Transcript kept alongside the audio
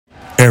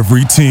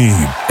Every team,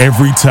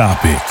 every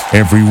topic,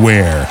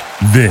 everywhere.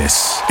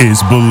 This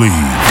is Believe.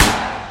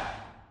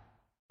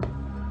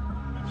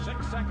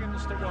 6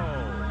 seconds to go.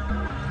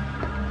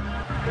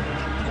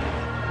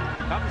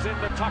 Comes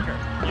into Tucker.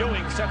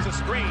 Ewing sets a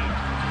screen.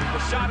 The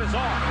shot is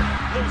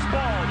off. Loose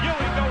ball.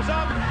 Ewing goes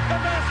up. The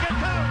basket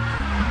counts.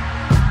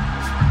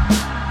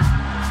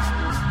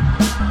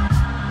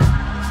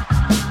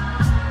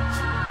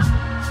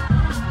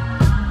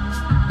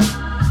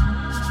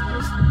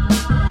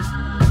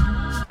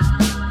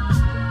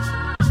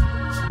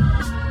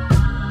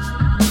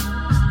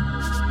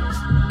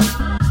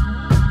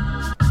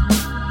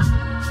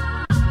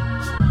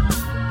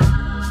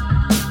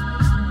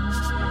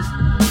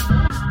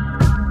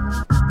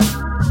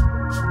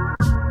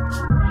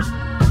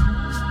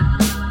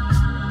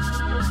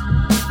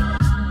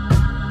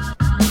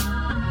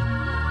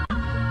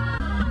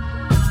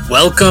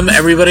 Welcome,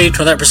 everybody, to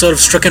another episode of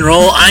Strick and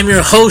Roll. I'm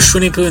your host,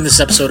 Winnie Pooh, in this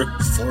episode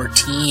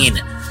 14.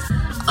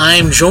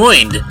 I'm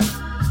joined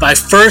by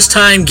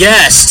first-time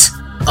guest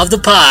of the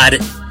pod.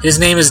 His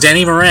name is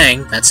Danny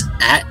Marang. That's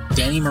at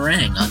Danny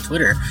Marang on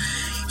Twitter.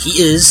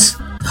 He is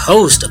the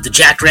host of the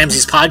Jack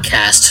Ramsey's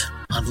podcast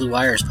on Blue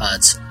Wires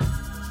Pods.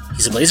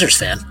 He's a Blazers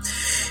fan.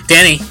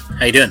 Danny,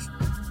 how you doing?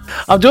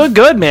 I'm doing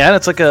good, man.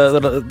 It's like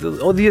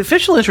the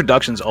official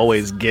introductions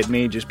always get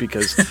me just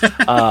because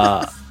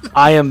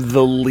I am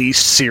the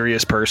least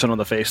serious person on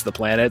the face of the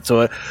planet.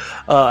 So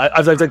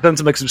I've done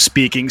some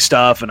speaking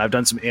stuff, and I've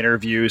done some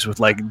interviews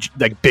with like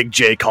big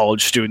J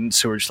college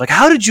students who are just like,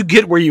 "How did you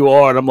get where you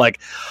are?" And I'm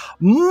like,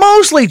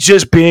 mostly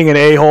just being an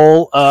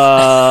a-hole.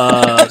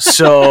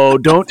 So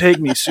don't take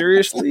me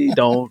seriously.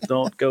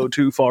 Don't go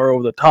too far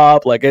over the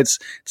top. Like it's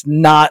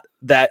not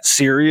that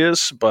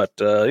serious, but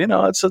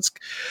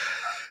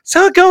it's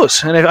how it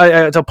goes. And I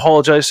have to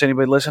apologize to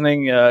anybody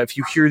listening. If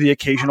you hear the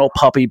occasional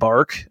puppy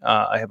bark,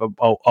 I have a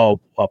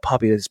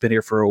puppy that's been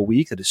here for a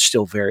week that is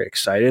still very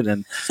excited.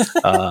 And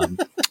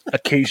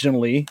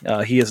occasionally,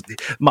 he is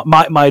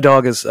my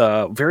dog is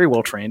very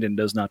well trained and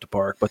does not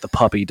bark, but the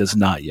puppy does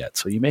not yet.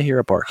 So you may hear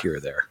a bark here or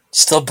there.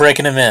 Still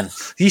breaking him in.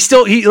 He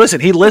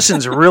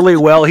listens really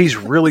well. He's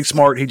really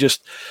smart. He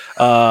just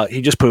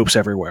poops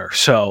everywhere.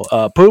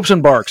 So poops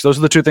and barks. Those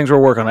are the two things we're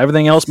working on.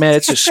 Everything else, man,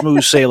 it's just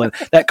smooth sailing.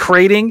 That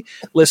crating,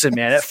 listen,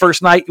 man, that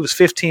first night it was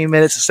 15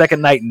 minutes. The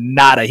second night,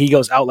 nada. He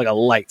goes out like a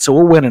light. So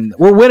we're winning.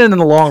 We're winning in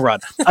the long run.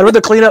 I'd rather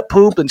clean up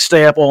poop and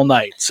stay up all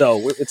night.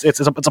 So it's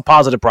a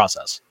positive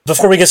process.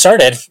 Before we get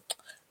started,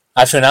 I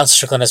have to announce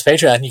Strickland has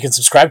Patreon. You can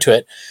subscribe to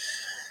it.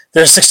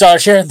 There's a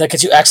 $6 tier that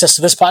gets you access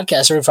to this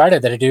podcast every Friday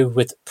that I do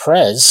with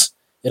Prez.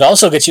 It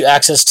also gets you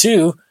access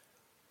to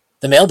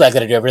the mailbag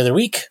that I do every other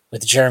week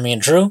with Jeremy and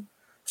Drew.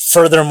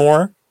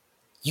 Furthermore,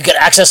 you get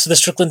access to the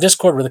Strickland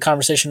Discord where the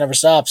conversation never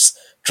stops.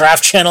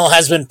 Draft Channel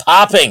has been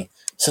popping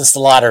since the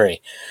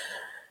lottery.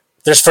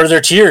 There's further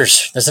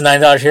tiers. There's a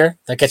 $9 tier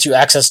that gets you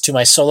access to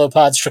my solo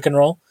pod, Strick and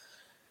Roll.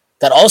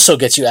 That also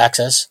gets you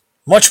access,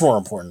 much more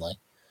importantly,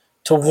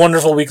 to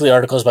wonderful weekly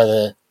articles by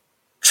the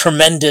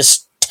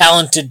tremendous,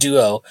 talented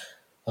duo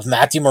of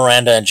Matthew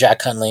Miranda and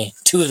Jack Huntley,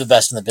 two of the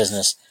best in the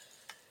business.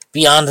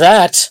 Beyond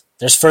that,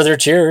 there's further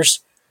tiers.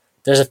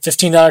 There's a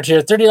 $15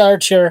 tier, $30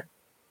 tier,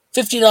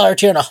 $50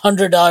 tier, and a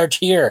 $100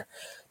 tier.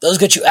 Those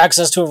get you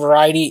access to a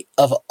variety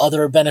of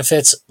other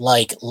benefits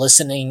like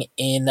listening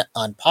in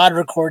on pod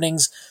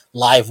recordings,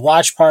 live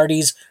watch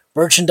parties,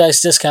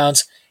 merchandise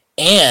discounts,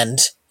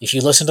 and if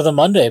you listen to the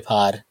Monday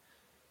pod,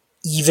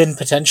 even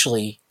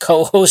potentially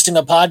co-hosting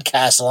a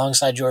podcast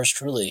alongside yours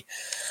truly.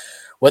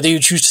 Whether you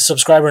choose to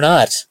subscribe or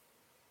not,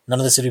 none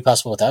of this would be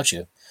possible without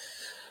you.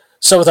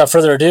 So without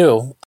further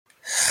ado,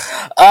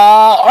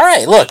 all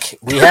right, look,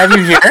 we have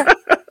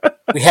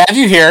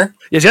you here.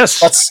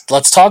 Yes.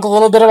 Let's talk a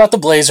little bit about the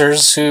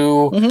Blazers,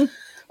 who,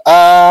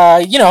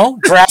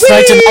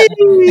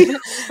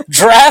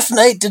 draft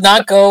night did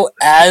not go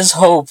as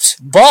hoped,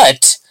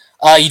 but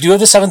you do have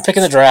the 7th pick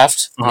in the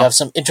draft. You have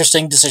some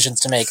interesting decisions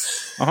to make.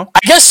 I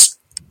guess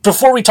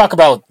before we talk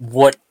about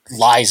what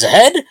lies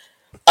ahead,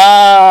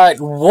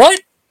 what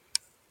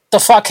the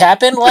fuck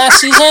happened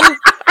last season?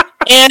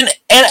 And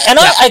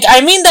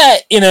I mean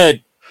that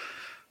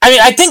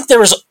I think it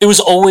was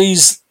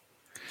always,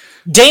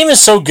 Dame is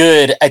so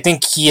good. I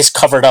think he has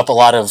covered up a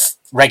lot of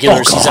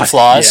regular season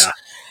flaws. Yeah.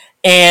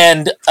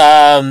 And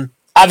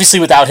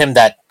obviously without him,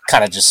 that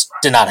kind of just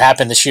did not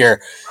happen this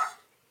year.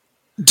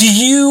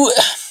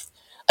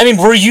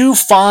 Were you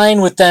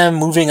fine with them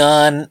moving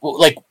on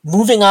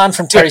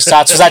from Terry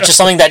Stotts? Was that just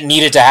something that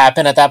needed to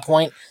happen at that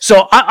point?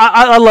 So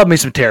I love me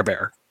some Terry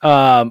Bear.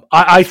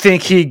 I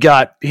think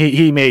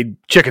he made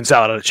chicken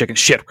salad out of chicken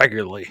shit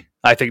regularly.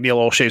 I think Neil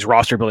Olshey's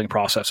roster building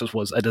process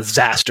was a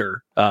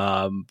disaster.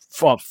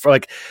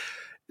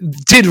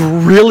 Did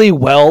really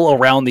well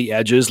around the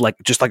edges, like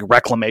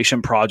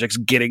reclamation projects,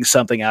 getting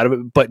something out of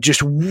it, but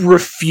just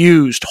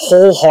refused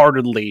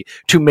wholeheartedly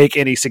to make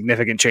any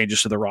significant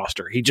changes to the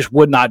roster. He just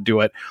would not do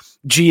it.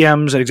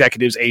 GMs and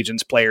executives,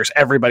 agents, players,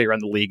 everybody around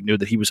the league knew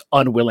that he was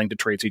unwilling to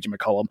trade CJ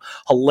McCollum.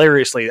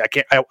 Hilariously,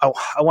 I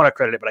want to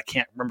credit it, but I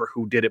can't remember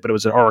who did it, but it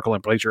was an article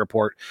in Bleacher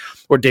Report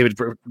where David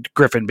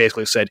Griffin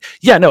basically said,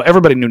 yeah, no,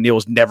 everybody knew Neil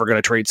was never going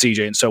to trade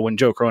CJ. And so when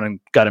Joe Cronin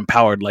got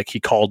empowered, like he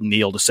called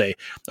Neil to say,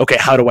 okay,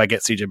 how do I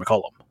get CJ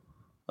McCollum?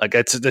 Like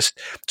it's this.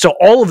 So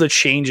all of the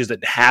changes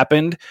that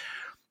happened,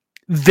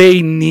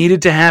 they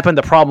needed to happen.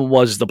 The problem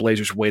was the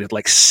Blazers waited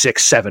like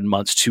 6-7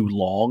 months too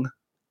long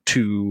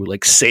to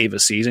like save a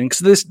season,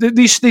 because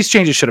these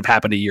changes should have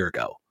happened a year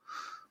ago.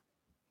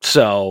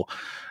 So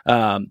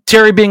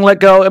Terry being let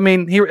go, I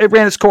mean, it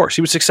ran its course.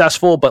 He was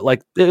successful, but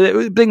like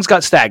things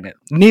got stagnant.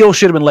 Neil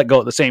should have been let go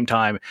at the same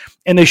time,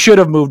 and they should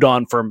have moved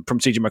on from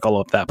CJ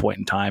McCollum at that point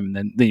in time.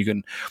 And then you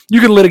can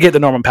litigate the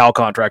Norman Powell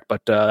contract,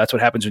 but that's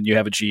what happens when you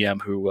have a GM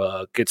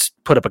who gets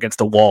put up against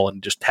the wall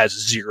and just has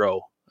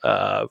zero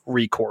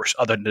recourse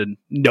other than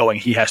knowing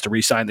he has to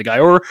re-sign the guy,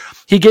 or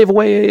he gave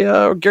away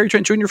Gary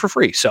Trent Jr. for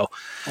free. So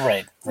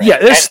right. Yeah,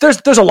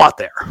 there's a lot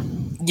there.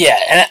 Yeah,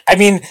 and I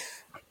mean,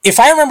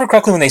 if I remember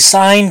correctly, when they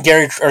signed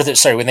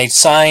when they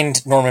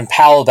signed Norman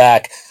Powell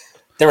back,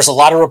 there was a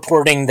lot of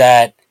reporting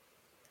that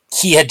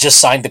he had just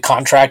signed the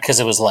contract because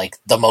it was like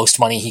the most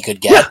money he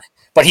could get,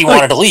 but he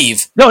wanted to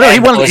leave. No,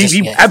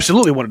 he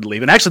absolutely wanted to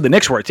leave, and actually the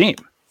Knicks were a team.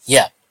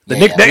 Yeah.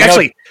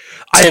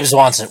 Tibbs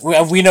wants it.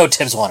 We know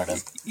Tibbs wanted him.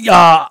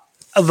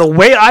 The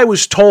way I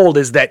was told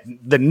is that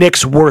the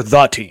Knicks were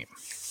the team.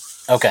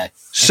 Okay.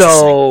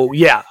 So,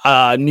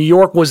 New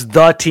York was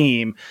the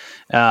team,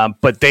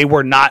 but they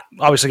were not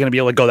obviously going to be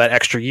able to go that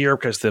extra year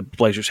because the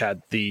Blazers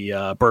had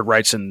the bird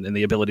rights and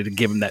the ability to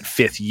give him that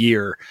fifth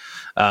year.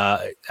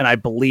 And I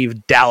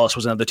believe Dallas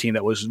was another team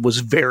that was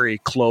very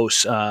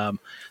close.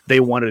 They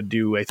wanted to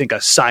do, I think,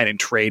 a sign and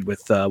trade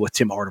with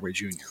Tim Hardaway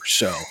Jr.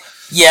 So,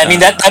 yeah, I mean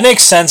that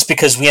makes sense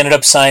because we ended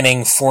up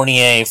signing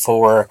Fournier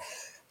for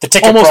the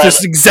ticket almost price.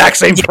 this exact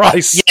same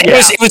price.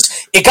 Yeah,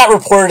 it got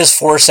reported as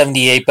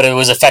 $478, but it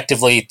was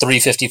effectively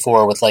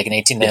 $354 with like an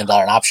 $18 million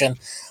option.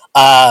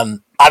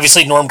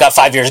 Obviously, Norm got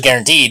 5 years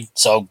guaranteed,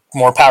 so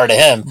more power to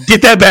him.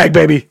 Get that bag,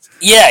 baby.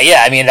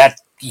 Yeah. I mean the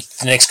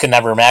Knicks could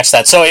never match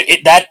that. So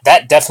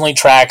that definitely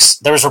tracks.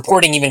 There was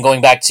reporting even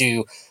going back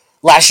to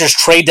last year's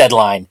trade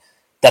deadline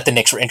that the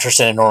Knicks were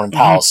interested in Norman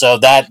Powell. Mm-hmm. So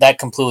that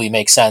completely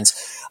makes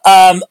sense.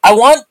 I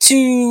want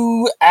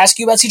to ask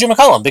you about CJ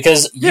McCollum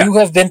because you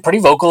have been pretty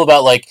vocal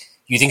about like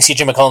you think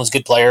CJ McCollum's a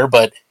good player,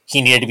 but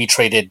he needed to be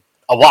traded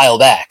a while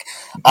back.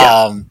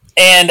 Yeah.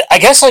 And I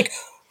guess like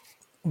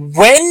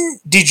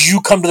when did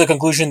you come to the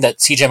conclusion that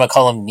CJ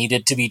McCollum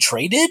needed to be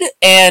traded?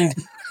 And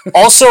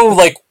also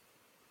like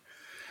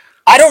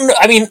I don't know.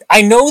 I mean,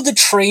 I know the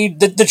trade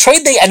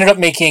they ended up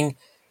making.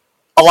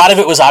 A lot of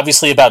it was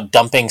obviously about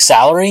dumping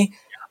salary.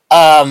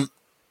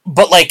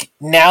 But like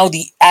now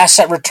the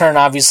asset return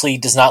obviously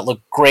does not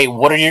look great.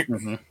 What are your,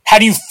 how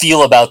do you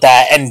feel about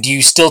that? And do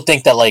you still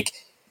think that like,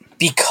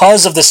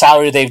 because of the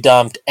salary they've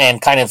dumped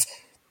and kind of,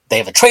 they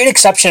have a trade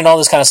exception and all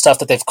this kind of stuff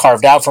that they've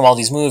carved out from all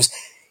these moves,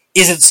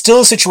 is it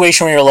still a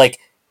situation where you're like,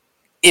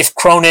 if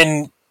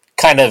Cronin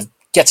kind of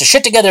gets his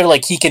shit together,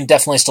 like he can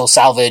definitely still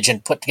salvage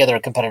and put together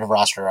a competitive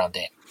roster around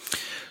Dame?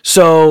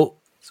 So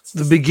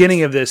the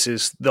beginning of this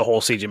is the whole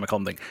CJ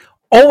McCollum thing.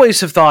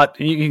 Always have thought,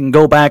 you can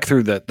go back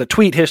through the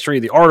tweet history,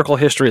 the article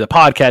history, the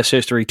podcast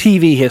history,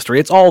 TV history.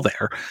 It's all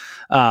there.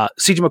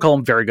 CJ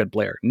McCollum, very good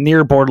player,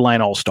 near borderline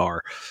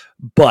all-star,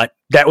 but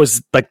that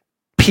was like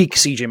peak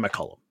CJ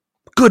McCollum.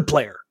 Good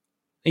player.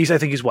 I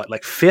think he's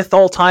like fifth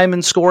all time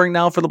in scoring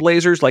now for the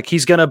Blazers. Like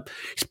he's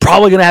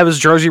probably gonna have his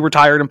jersey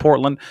retired in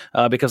Portland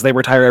because they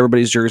retire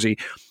everybody's jersey.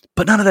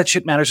 But none of that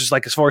shit matters. Just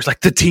like as far as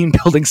like the team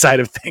building side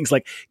of things,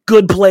 like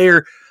good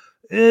player.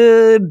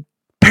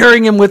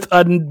 Pairing him with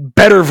a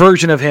better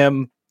version of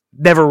him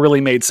never really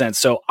made sense.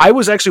 So I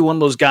was actually one of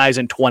those guys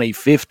in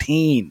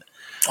 2015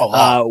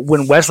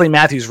 when Wesley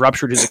Matthews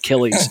ruptured his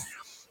Achilles.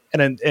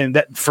 and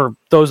that, for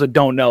those that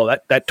don't know,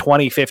 that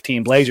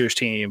 2015 Blazers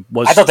team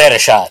was... I thought they had a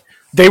shot.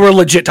 They were a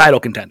legit title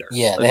contender.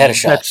 Yeah, they had a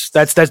shot.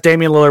 That's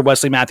Damian Lillard,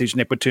 Wesley Matthews,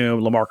 Nick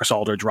Batum, LaMarcus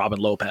Aldridge, Robin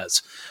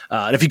Lopez.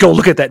 And if you go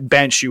look at that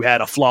bench, you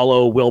had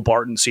Aflalo, Will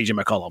Barton, CJ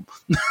McCollum.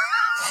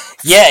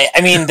 Yeah,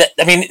 I mean,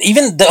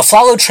 even the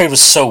Aflalo trade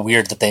was so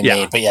weird that they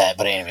made.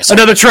 But anyway,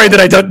 another trade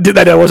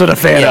that I wasn't a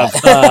fan of.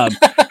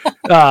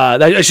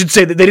 I should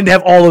say that they didn't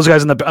have all those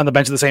guys on the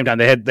bench at the same time.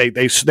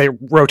 They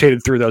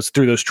rotated through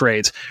those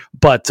trades,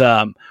 but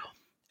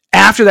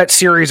after that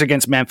series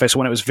against Memphis,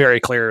 when it was very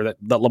clear that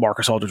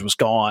LaMarcus Aldridge was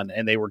gone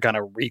and they were going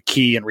to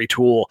rekey and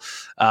retool,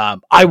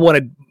 I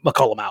wanted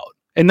McCollum out,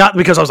 and not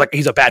because I was like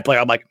he's a bad player.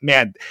 I'm like,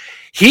 man,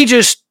 he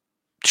just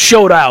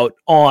showed out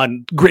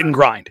on grit and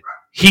grind.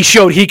 He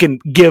showed he can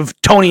give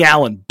Tony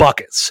Allen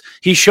buckets.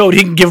 He showed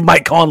he can give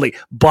Mike Conley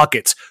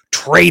buckets.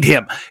 Trade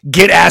him.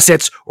 Get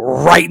assets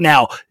right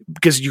now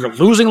because you're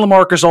losing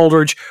LaMarcus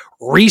Aldridge.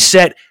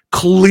 Reset.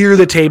 Clear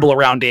the table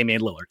around Damian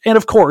Lillard. And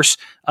of course,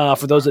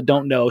 for those that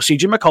don't know,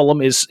 CJ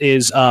McCollum is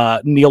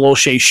Neil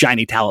Olshey's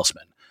shiny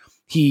talisman.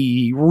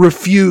 He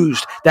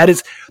refused. That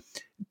is,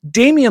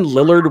 Damian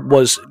Lillard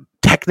was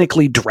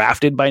technically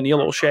drafted by Neil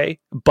Olshey,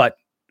 but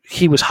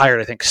he was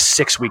hired, I think,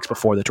 6 weeks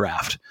before the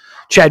draft.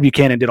 Chad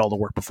Buchanan did all the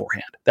work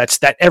beforehand.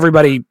 That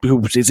everybody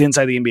who is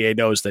inside the NBA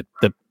knows that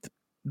the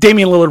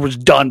Damian Lillard was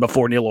done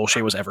before Neil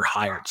Olshey was ever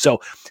hired.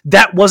 So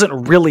that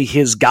wasn't really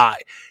his guy.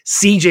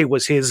 CJ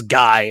was his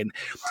guy, and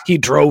he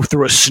drove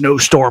through a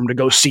snowstorm to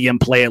go see him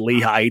play at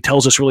Lehigh. He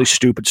tells this really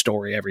stupid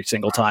story every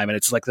single time, and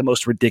it's like the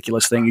most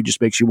ridiculous thing. It just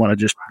makes you want to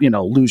just,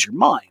 lose your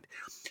mind.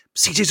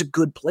 CJ's a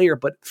good player,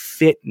 but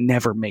fit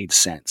never made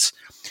sense.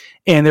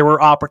 And there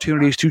were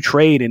opportunities to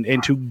trade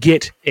and to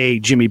get a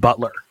Jimmy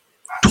Butler.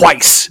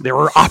 Twice there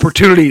were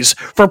opportunities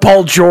for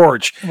Paul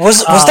George.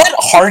 Was that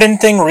Harden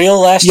thing real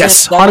last year?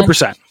 Yes,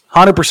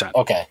 100%.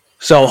 Okay.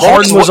 So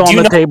Harden was on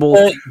the table.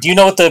 Do you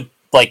know what the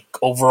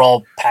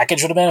overall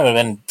package would have been? It would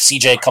have been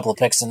CJ a couple of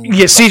picks and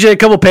CJ a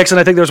couple of picks, and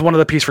I think there was one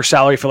other piece for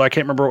salary filler. I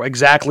can't remember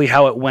exactly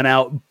how it went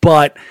out,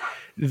 but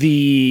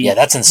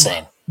that's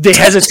insane. The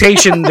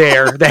hesitation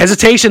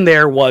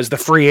there was the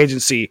free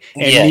agency,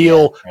 and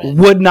Neil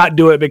would not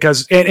do it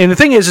because. And the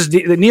thing is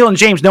that Neil and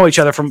James know each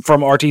other from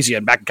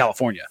Artesia back in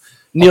California.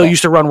 Neil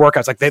used to run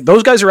workouts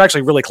those guys are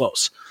actually really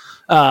close.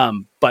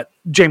 But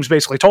James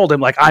basically told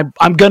him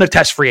I'm going to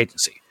test free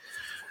agency.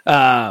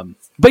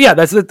 But yeah,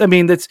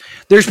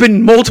 there's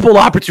been multiple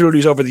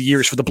opportunities over the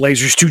years for the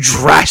Blazers to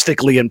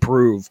drastically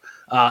improve,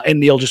 and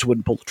Neil just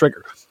wouldn't pull the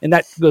trigger. And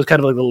that was kind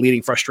of like the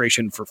leading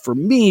frustration for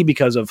me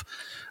because of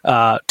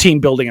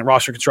team building and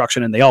roster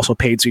construction. And they also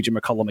paid CJ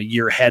McCollum a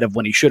year ahead of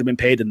when he should have been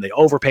paid, and they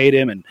overpaid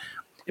him, and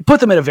it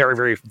put them in a very,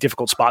 very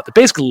difficult spot that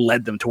basically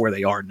led them to where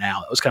they are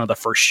now. It was kind of the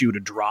first shoe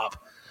to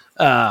drop.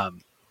 The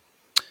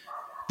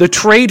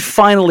trade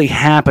finally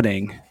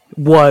happening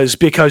was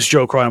because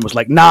Joe Cronin was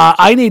like, "Nah,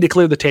 I need to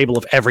clear the table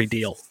of every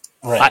deal.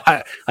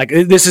 Right.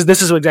 This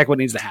is exactly what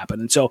needs to happen."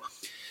 And so,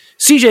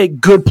 CJ,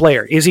 good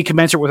player. Is he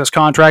commensurate with his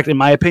contract? In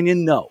my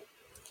opinion, no.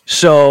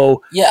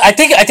 So yeah, I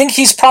think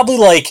he's probably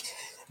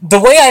the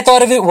way I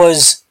thought of it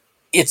was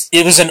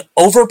it was an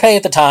overpay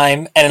at the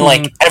time,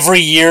 and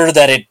every year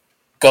that it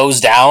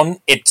goes down,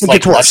 it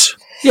gets worse.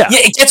 Yeah,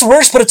 it gets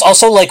worse, but it's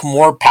also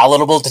more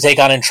palatable to take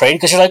on and trade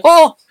because you're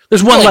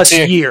there's one less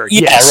year.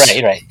 Yeah,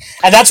 yes. right.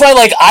 And that's why,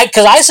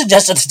 because I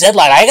suggested the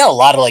deadline, I got a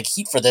lot of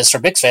heat for this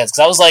from Knicks fans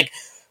because I was like,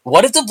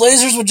 what if the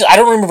Blazers would? I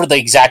don't remember the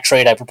exact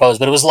trade I proposed,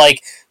 but it was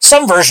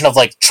some version of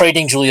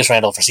trading Julius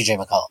Randle for CJ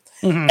McCollum.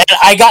 Mm-hmm. And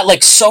I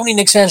got so many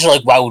Knicks fans are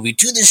why would we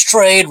do this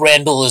trade?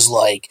 Randle is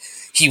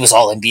he was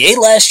all NBA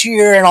last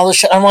year and all this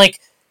shit. I'm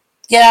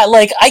yeah,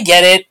 I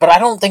get it, but I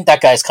don't think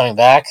that guy's coming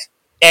back.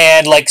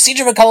 And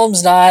CJ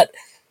McCollum's not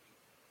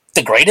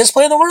the greatest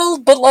player in the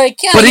world, but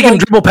but he can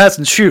dribble, pass,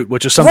 and shoot,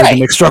 which is something the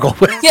Knicks struggle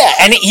with. Yeah,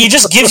 and he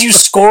just gives you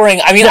scoring.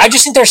 I mean, I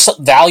just think there's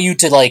value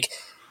to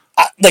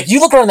you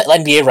look around the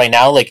NBA right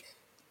now,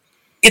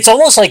 it's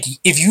almost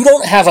if you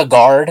don't have a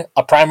guard,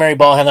 a primary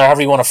ball handler,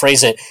 however you want to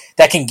phrase it,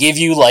 that can give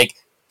you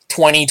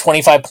 20,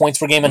 25 points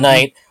per game a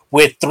night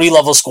with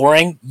 3-level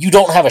scoring, you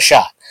don't have a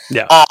shot.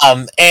 Yeah.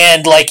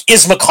 And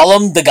is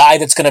McCollum the guy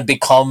that's going to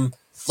become?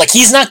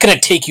 He's not going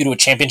to take you to a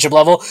championship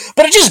level,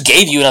 but it just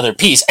gave you another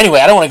piece. Anyway,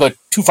 I don't want to go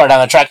too far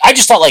down the track. I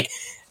just thought,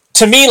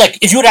 to me,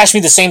 if you would ask me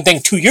the same thing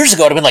 2 years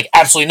ago, I'd have been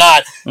absolutely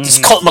not. This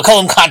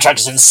McCollum contract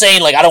is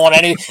insane. I don't want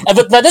any.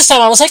 But by this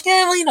time, I was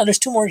there's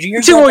 2 more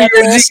years. 2 more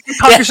years. You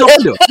talk yourself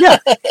into it. Yeah.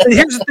 And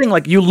here's the thing: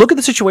 you look at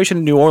the situation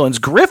in New Orleans.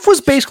 Griff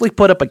was basically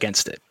put up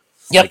against it.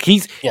 Yep.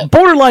 He's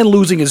borderline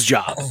losing his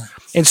job,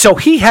 and so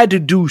he had to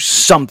do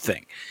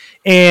something.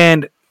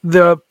 And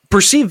the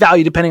perceived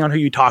value, depending on who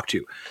you talk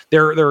to,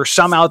 there are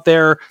some out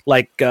there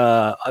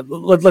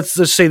let's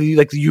just say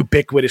the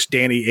ubiquitous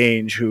Danny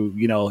Ainge, who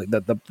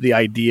the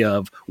idea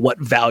of what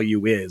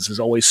value is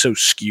always so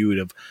skewed.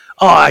 Of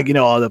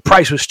the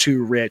price was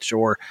too rich,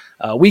 or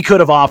we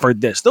could have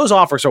offered this. Those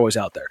offers are always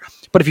out there.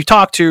 But if you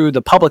talk to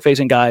the public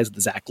facing guys,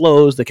 the Zach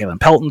Lowe's, the Kevin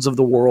Peltons of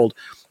the world,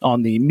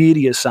 on the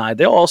media side,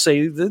 they all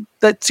say that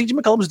CJ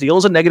McCollum's deal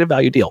is a negative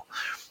value deal.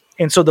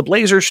 And so the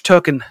Blazers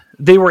took and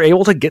they were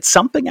able to get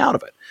something out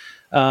of it.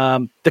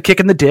 The kick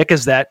in the dick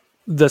is that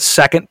the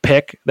second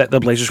pick that the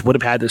Blazers would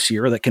have had this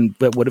year that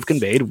would have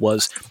conveyed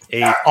was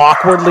an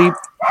awkwardly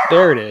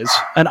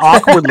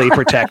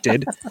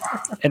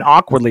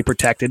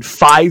protected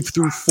 5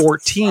 through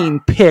 14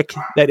 pick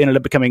that ended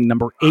up becoming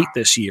number 8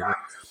 this year.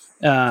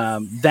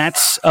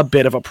 That's a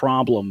bit of a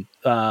problem.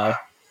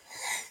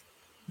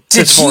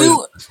 Did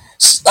you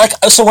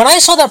so when I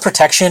saw that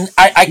protection,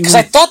 because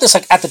I thought this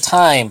at the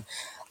time,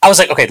 I was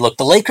okay, look,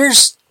 the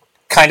Lakers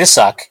kind of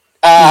suck.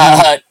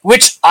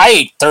 Which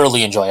I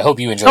thoroughly enjoy. I hope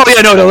you enjoy. Oh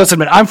yeah, no. Listen,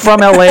 man, I'm from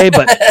LA,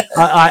 but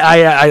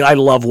I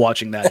love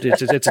watching that.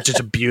 It's just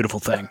a beautiful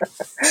thing.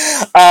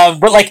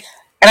 But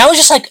and I was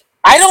just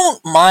I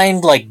don't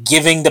mind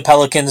giving the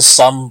Pelicans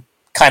some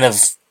kind of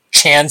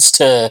chance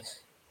to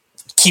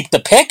keep the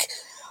pick,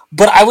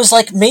 but I was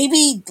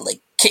maybe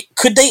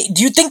could they?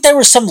 Do you think there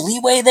was some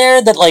leeway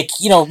there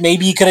that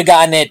maybe you could have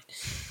gotten it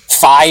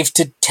 5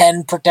 to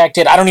 10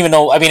 protected? I don't even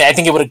know. I mean, I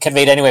think it would have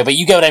conveyed anyway, but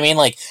you get what I mean?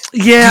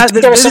 Yeah,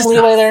 there was some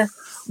leeway there?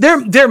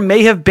 There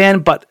may have been,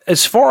 but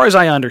as far as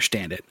I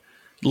understand it,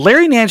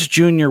 Larry Nance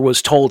Jr.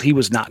 was told he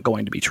was not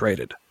going to be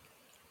traded.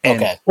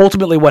 And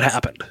ultimately what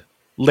happened?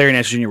 Larry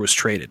Nance Jr. was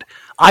traded.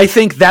 I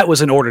think that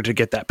was in order to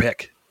get that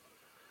pick.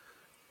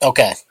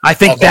 Okay. I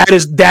think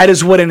that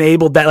is what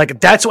enabled that. Like,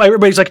 that's why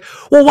everybody's like,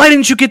 well, why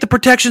didn't you get the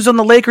protections on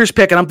the Lakers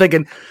pick? And I'm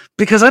thinking,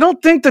 because I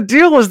don't think the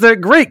deal was that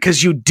great,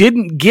 because you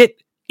didn't get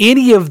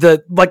any of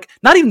the, like,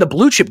 not even the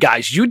blue chip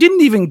guys. You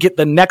didn't even get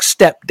the next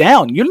step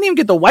down. You didn't even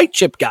get the white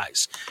chip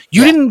guys.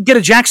 You didn't get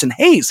a Jackson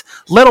Hayes,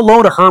 let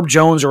alone a Herb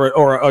Jones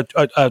or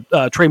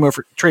a Trey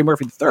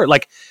Murphy III.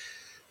 Like,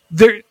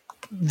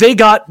 they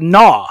got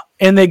Nah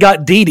and they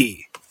got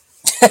Didi.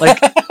 Like,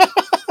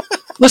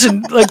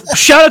 listen, like,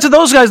 shout out to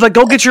those guys. Like,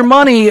 go get your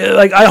money.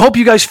 Like, I hope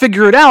you guys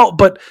figure it out.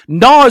 But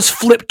Nas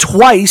flipped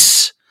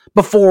twice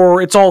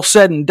before it's all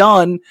said and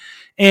done.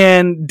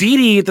 And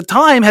Didi at the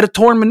time had a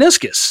torn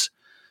meniscus.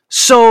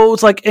 So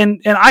it's like,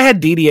 and I had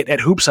Didi at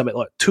Hoop Summit,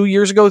 2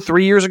 years ago,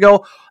 3 years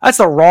ago. That's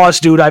the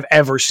rawest dude I've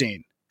ever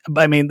seen.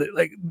 I mean,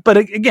 like, but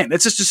again,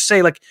 it's just to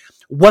say, like,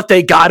 what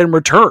they got in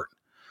return.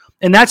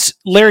 And that's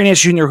Larry Nance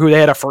Jr., who they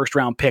had a first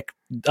round pick,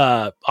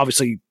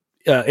 obviously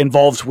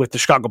involved with the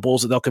Chicago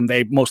Bulls that they'll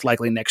convey most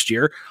likely next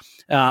year.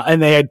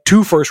 And they had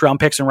 2 first round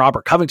picks in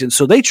Robert Covington.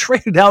 So they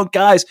traded out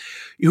guys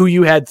who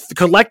you had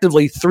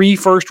collectively 3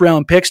 first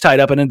round picks tied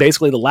up. And in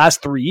basically the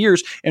last 3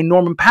 years, and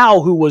Norman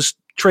Powell, who was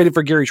traded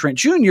for Gary Trent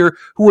Jr.,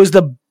 who was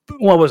the,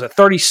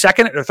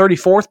 32nd or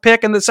 34th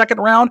pick in the second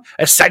round,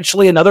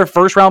 essentially another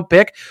first round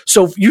pick.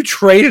 So you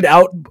traded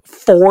out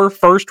 4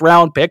 first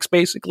round picks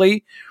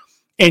basically,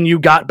 and you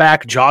got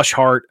back Josh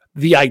Hart,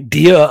 the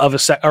idea of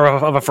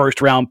a first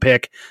round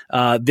pick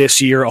this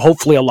year,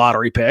 hopefully a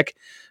lottery pick,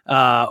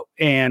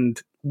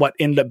 and what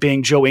ended up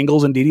being Joe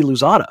Ingles and Didi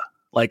Louzada.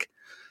 Like,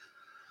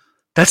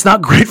 that's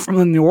not great from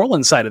the New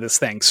Orleans side of this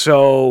thing.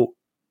 So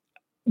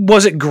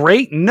was it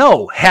great?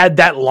 No. Had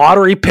that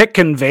lottery pick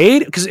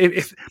conveyed? Because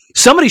if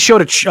somebody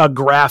showed a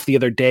graph the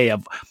other day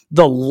of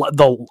the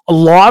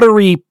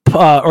lottery,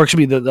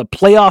 the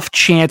playoff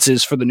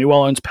chances for the New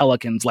Orleans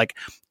Pelicans, like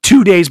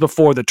 2 days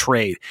before the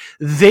trade,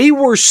 they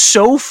were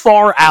so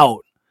far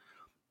out.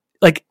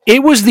 Like,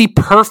 it was the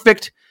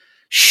perfect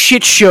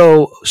shit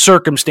show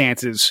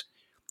circumstances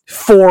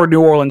for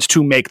New Orleans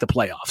to make the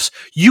playoffs.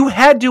 You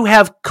had to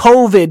have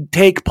COVID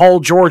take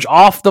Paul George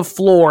off the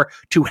floor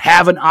to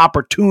have an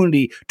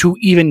opportunity to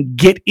even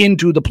get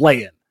into the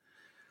play-in.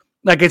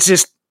 Like, it's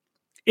just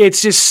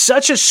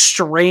such a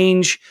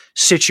strange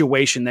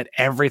situation that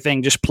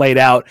everything just played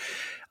out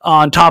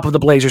on top of the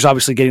Blazers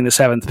obviously getting the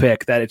 7th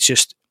pick, that it's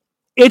just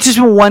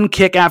been one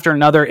kick after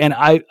another. And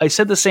I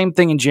said the same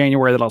thing in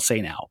January that I'll say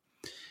now.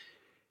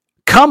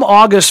 Come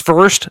August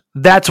 1st,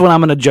 that's when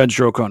I'm going to judge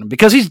Drew Cronin,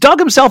 because he's dug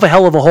himself a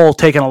hell of a hole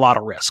taking a lot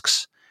of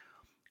risks.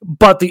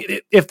 But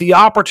if the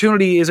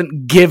opportunity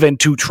isn't given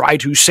to try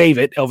to save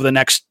it over the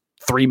next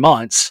 3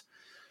 months,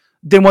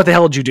 then what the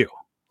hell did you do?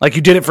 Like,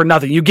 you did it for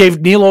nothing. You gave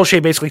Neil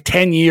Olshey basically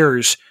 10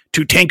 years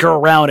to tinker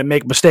around and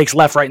make mistakes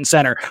left, right, and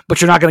center, but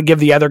you're not going to give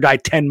the other guy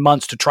 10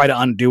 months to try to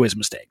undo his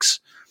mistakes.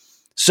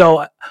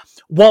 So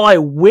while I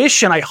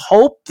wish and I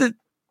hope that,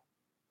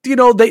 you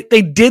know,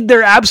 they did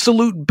their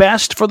absolute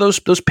best for those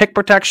pick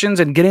protections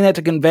and getting that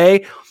to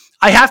convey,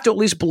 I have to at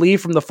least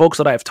believe from the folks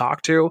that I've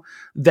talked to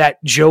that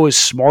Joe is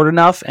smart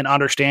enough and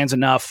understands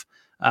enough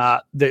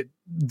that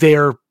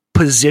their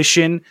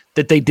position,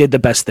 that they did the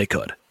best they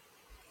could.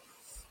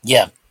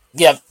 Yeah.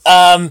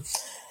 The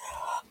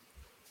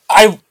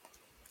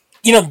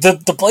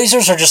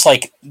Blazers are just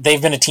like,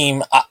 they've been a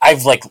team.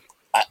 He's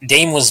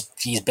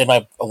been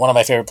one of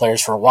my favorite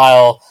players for a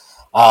while.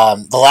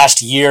 The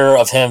last year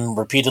of him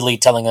repeatedly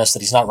telling us that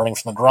he's not running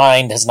from the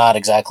grind has not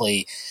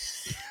exactly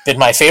been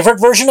my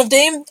favorite version of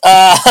Dame.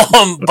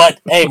 But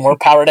hey, more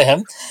power to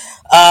him.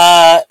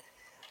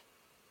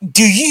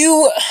 Do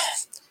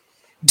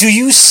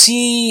you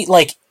see,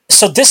 like,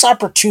 so this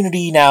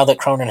opportunity now that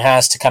Cronin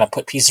has to kind of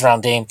put pieces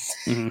around Dame,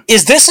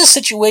 is this a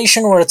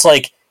situation where it's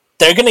like,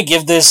 they're going to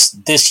give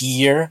this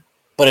year,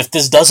 but if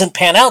this doesn't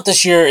pan out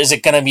this year, is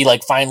it going to be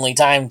like finally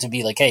time to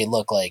be like, hey,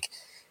 look, like,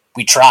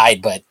 we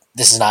tried, but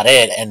this is not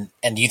it? And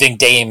do you think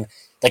Dame,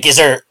 like, is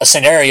there a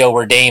scenario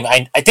where Dame,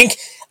 I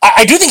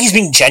do think he's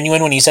being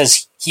genuine when he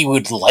says he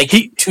would like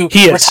to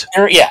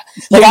retire. Yeah.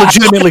 Like,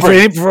 legitimately,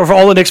 for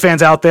all the Knicks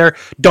fans out there,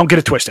 don't get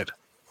it twisted.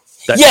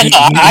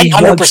 I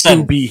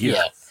 100% be here.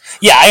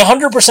 Yeah, I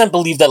 100%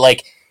 believe that,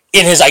 like,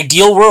 in his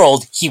ideal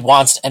world, he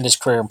wants to end his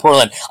career in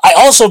Portland. I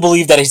also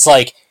believe that it's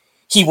like,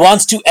 he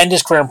wants to end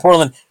his career in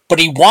Portland, but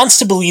he wants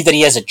to believe that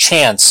he has a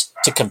chance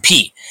to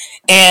compete.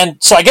 And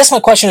so I guess my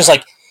question is,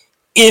 like,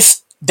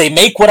 if they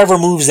make whatever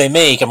moves they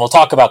make, and we'll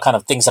talk about kind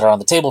of things that are on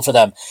the table for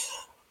them,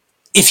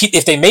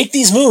 if they make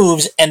these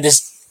moves and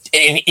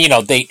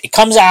it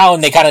comes out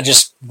and they kind of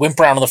just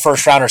whimper out in the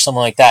first round or something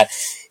like that,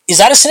 is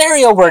that a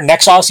scenario where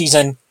next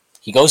offseason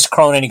he goes to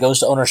Cronin, he goes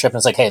to ownership, and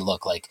it's like, hey,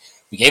 look, like,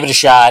 we gave it a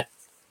shot.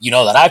 You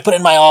know that I put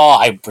in my all.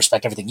 I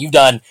respect everything you've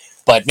done,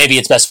 but maybe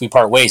it's best if we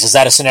part ways. Is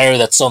that a scenario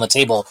that's still on the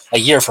table a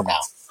year from now?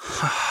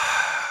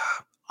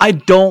 I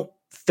don't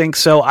think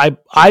so.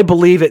 I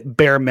believe at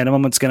bare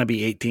minimum it's going to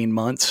be 18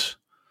 months.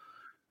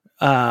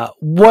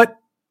 What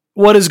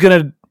is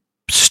going to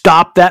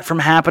stop that from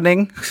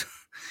happening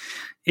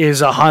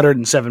is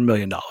 $107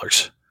 million.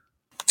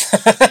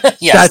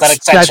 Yes, that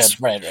extension.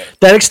 Right.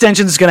 That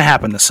extension is going to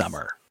happen this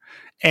summer.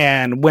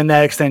 And when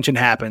that extension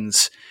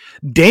happens,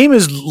 Dame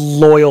is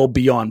loyal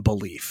beyond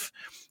belief.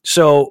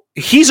 So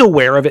he's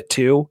aware of it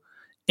too.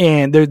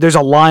 And there's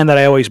a line that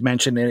I always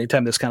mention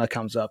anytime this kind of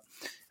comes up.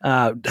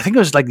 I think it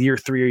was like year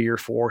 3 or year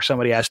 4.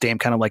 Somebody asked Dame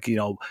kind of like,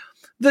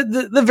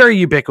 the very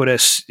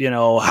ubiquitous,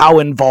 how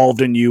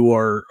involved in you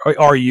are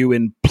you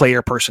in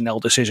player personnel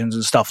decisions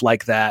and stuff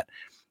like that.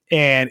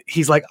 And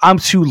he's like, I'm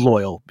too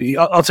loyal.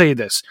 I'll tell you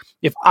this.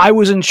 If I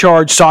was in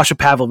charge, Sasha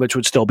Pavlovich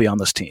would still be on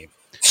this team.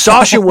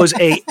 Sasha was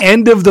a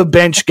end of the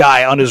bench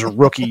guy on his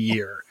rookie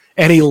year.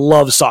 And he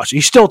loves Sasha.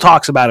 He still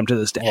talks about him to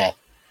this day. Yeah.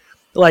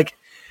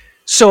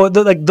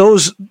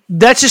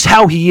 That's just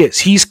how he is.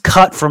 He's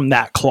cut from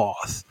that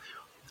cloth.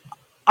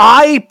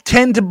 I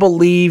tend to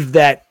believe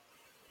that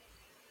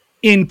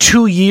in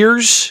 2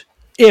 years,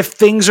 if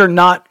things are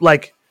not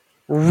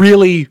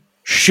really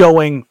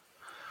showing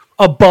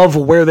above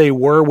where they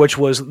were, which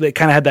was they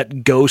kind of had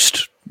that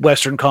ghost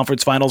Western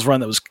Conference Finals run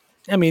that was,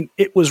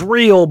 it was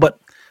real, but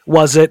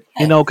was it,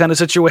 kind of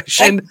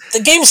situation.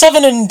 The Game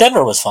 7 in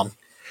Denver was fun.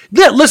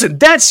 Yeah, listen,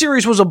 that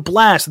series was a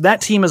blast.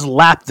 That team has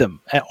lapped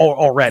them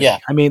already. Yeah.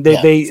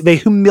 They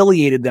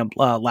humiliated them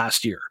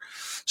last year.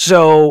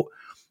 So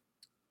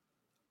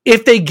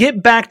if they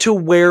get back to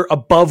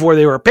above where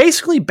they were,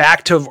 basically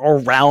back to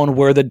around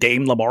where the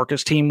Dame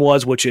LaMarcus team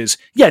was, which is,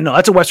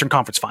 that's a Western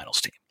Conference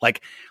Finals team.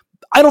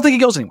 I don't think he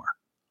goes anywhere.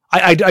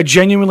 I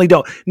genuinely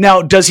don't.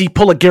 Now, does he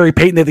pull a Gary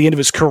Payton at the end of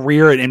his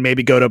career and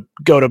maybe go to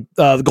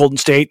the Golden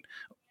State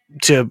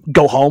to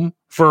go home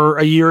for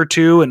a year or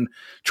two and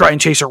try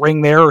and chase a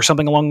ring there or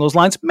something along those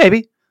lines?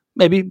 Maybe.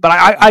 But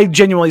I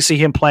genuinely see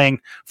him playing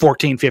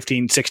 14,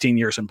 15, 16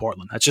 years in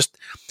Portland. That's just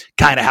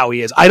kind of how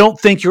he is. I don't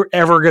think you're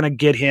ever going to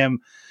get him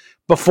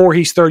before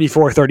he's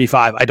 34,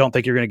 35. I don't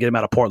think you're going to get him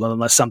out of Portland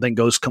unless something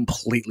goes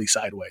completely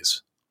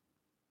sideways.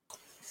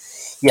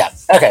 Yeah.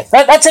 Okay.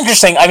 That's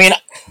interesting.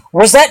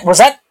 Was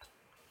that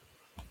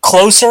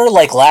closer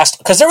last?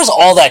 Because there was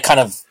all that kind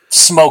of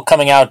smoke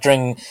coming out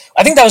during.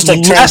 I think that was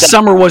last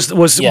summer was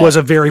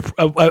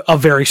a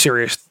very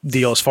serious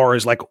deal as far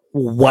as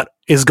what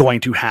is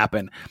going to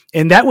happen,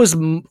 and that was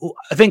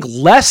I think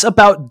less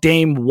about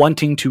Dame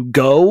wanting to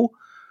go.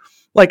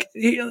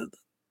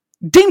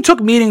 Dame took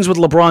meetings with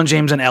LeBron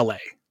James in LA.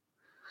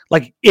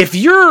 If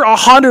you're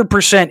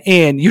 100%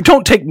 in, you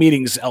don't take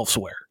meetings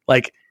elsewhere.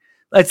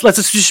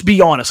 Let's just be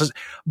honest.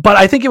 But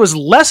I think it was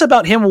less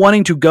about him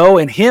wanting to go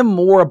and him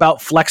more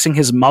about flexing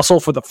his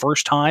muscle for the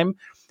first time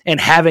and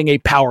having a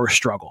power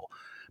struggle.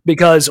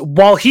 Because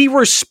while he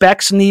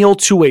respects Neil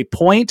to a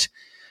point,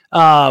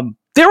 there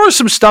was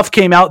some stuff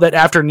came out that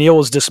after Neil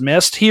was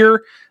dismissed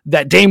here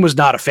that Dame was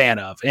not a fan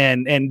of.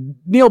 And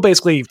Neil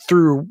basically,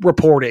 through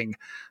reporting,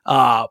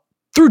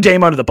 threw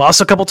Dame under the bus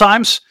a couple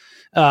times.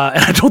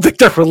 And I don't think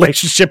their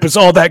relationship is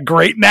all that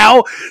great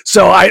now.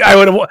 So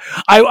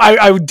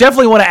I would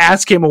definitely want to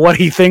ask him what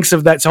he thinks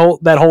of that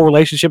whole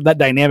relationship, that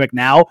dynamic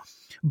now.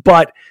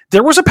 But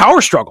there was a power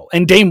struggle,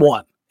 and Dame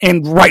won,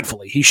 and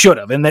rightfully he should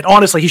have. And that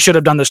honestly, he should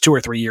have done this 2 or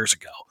 3 years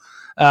ago.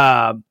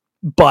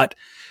 But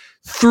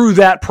through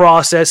that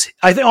process,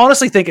 I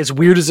honestly think, as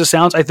weird as it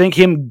sounds, I think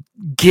him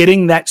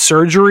getting that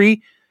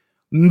surgery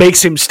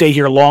makes him stay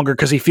here longer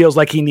because he feels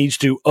like he needs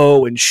to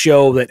and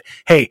show that,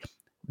 hey,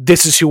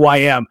 this is who I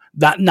am,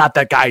 not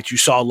that guy that you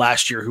saw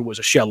last year who was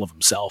a shell of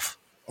himself.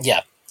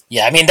 Yeah.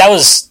 I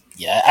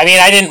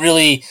didn't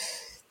really.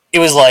 It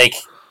was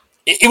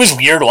it was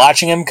weird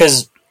watching him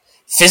because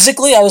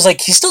physically, I was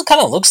he still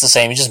kind of looks the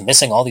same. He's just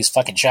missing all these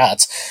fucking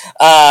shots.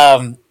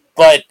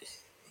 But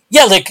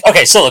yeah,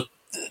 okay. So look,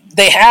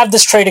 they have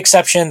this trade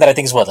exception that I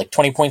think is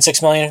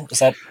 $20.6 million. Is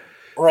that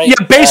right?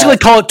 Yeah, basically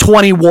call it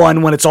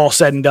 21 when it's all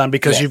said and done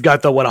because you've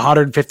got the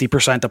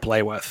 150% to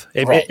play with.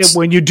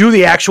 When you do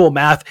the actual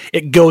math,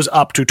 it goes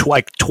up to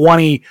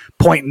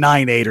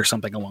 20.98 or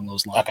something along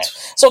those lines. Okay,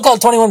 so call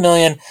it 21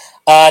 million.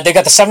 They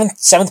got the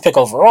seventh pick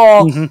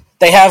overall. Mm-hmm.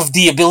 They have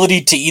the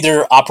ability to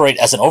either operate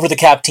as an over the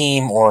cap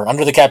team or an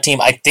under the cap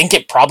team. I think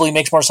it probably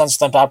makes more sense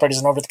for them to operate as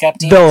an over the cap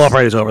team. They'll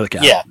operate as over the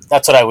cap. Yeah,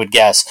 that's what I would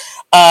guess.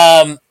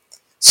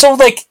 So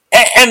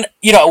and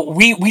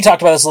we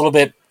talked about this a little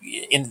bit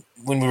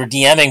when we were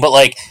DMing, but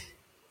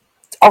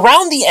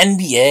around the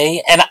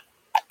NBA, and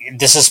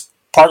this is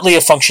partly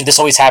a function, this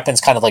always happens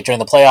kind of during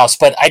the playoffs,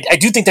 but I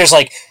do think there's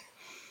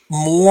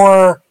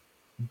more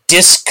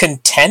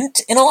discontent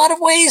in a lot of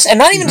ways, and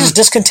not even just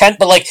discontent,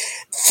 but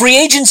free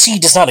agency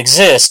does not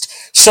exist.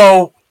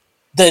 So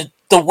the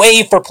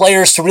way for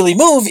players to really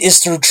move is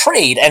through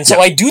trade. And so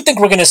I do think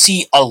we're going to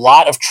see a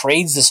lot of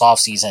trades this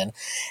offseason.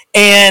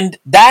 And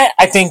that,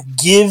 I think,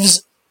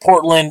 gives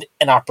Portland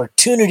an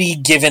opportunity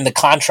given the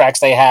contracts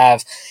they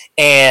have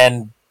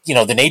and,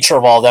 the nature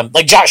of all of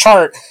them. Josh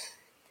Hart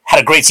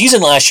had a great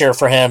season last year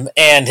for him,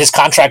 and his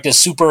contract is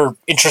super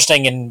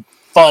interesting and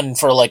fun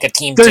for a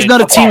team. There's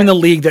not a team in the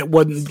league that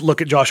wouldn't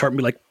look at Josh Hart and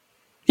be like,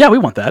 yeah, we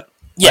want that.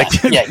 Yeah,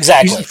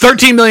 exactly.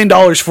 $13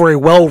 million for a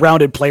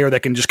well-rounded player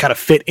that can just kind of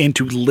fit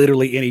into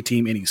literally any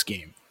team, any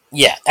scheme.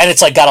 Yeah, and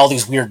it's got all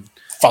these weird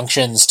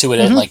functions to it,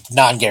 and like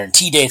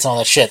non-guarantee dates and all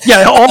that shit.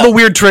 Yeah, all the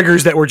weird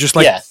triggers that were just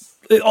like Yeah.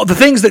 all the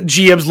things that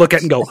GMs look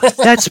at and go,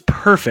 that's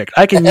perfect.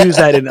 I can use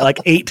that in like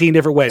 18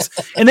 different ways.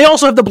 And they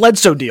also have the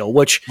Bledsoe deal,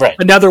 which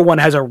another one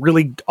has a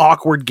really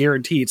awkward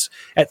guarantee. It's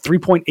at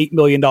 $3.8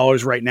 million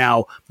right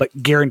now,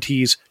 but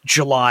guarantees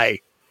July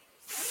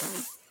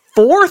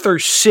 4th or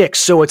 6th.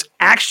 So it's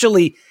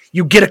actually,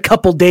 you get a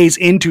couple days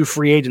into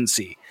free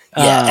agency.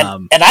 Yeah,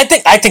 and I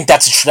think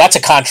that's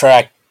a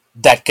contract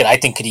that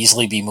could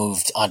easily be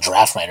moved on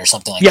draft night or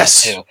something like that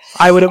too.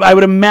 I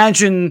would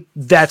imagine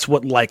that's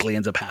what likely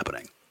ends up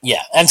happening.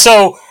 Yeah, and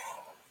so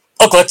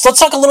look, let's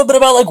talk a little bit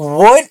about like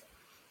what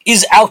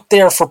is out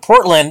there for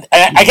Portland.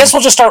 I guess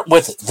we'll just start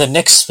with the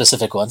Knicks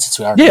specific one since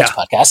we are on the Knicks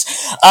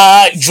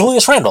podcast.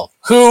 Julius Randle,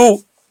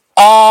 who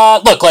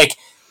has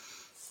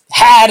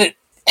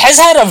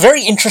had a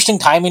very interesting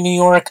time in New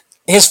York.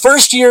 His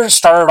first year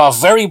started off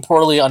very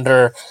poorly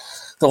under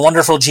the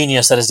wonderful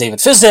genius that is David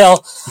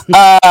Fizdale.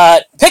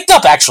 Picked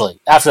up actually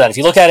after that. If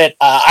you look at it,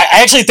 I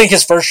actually think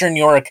his first year in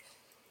New York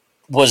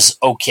was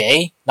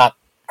okay, not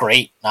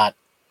great, not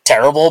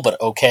terrible, but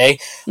okay.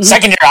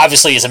 Second year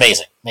obviously is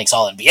amazing. Makes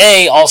all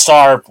NBA,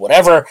 All-Star,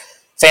 whatever.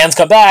 Fans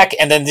come back,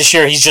 and then this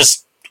year he's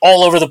just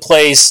all over the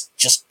place,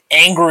 just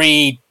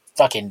angry,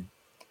 fucking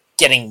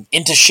getting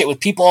into shit with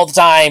people all the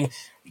time,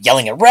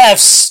 yelling at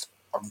refs,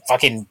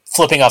 fucking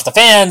flipping off the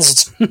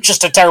fans. It's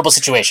just a terrible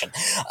situation.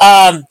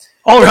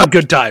 All around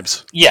good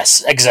times.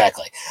 Yes,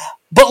 exactly.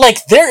 But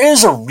like there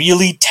is a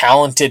really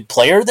talented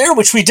player there,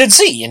 which we did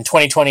see in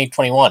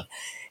 2020-21.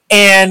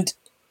 And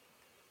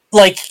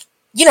like,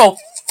 you know,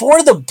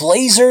 for the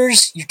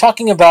Blazers, you're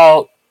talking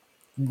about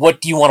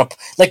what do you want to...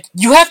 Like,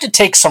 you have to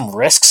take some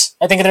risks,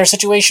 I think, in their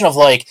situation of,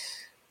 like,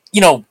 you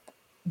know,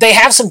 they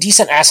have some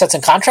decent assets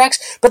and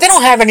contracts, but they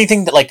don't have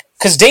anything that, like...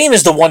 Because Dame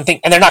is the one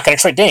thing... And they're not going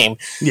to trade Dame.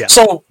 Yeah.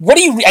 So, what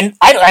do you...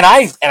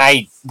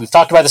 We've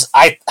talked about this.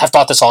 I have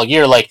thought this all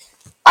year. Like,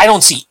 I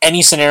don't see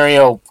any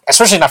scenario,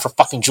 especially not for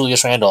fucking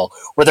Julius Randle,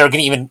 where they're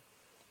going to even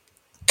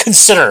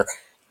consider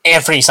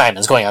Anthony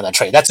Simons going on that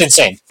trade. That's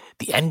insane.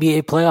 The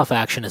NBA playoff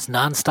action is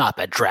nonstop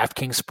at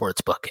DraftKings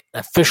Sportsbook,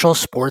 an official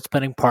sports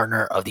betting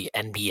partner of the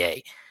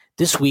NBA.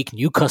 This week,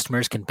 new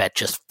customers can bet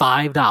just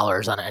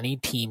 $5 on any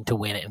team to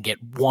win and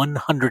get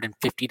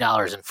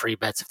 $150 in free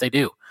bets if they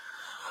do.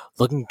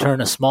 Looking to turn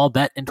a small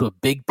bet into a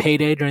big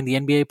payday during the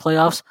NBA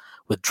playoffs?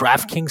 With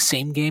DraftKings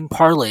same-game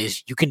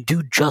parlays, you can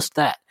do just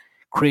that.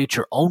 Create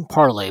your own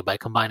parlay by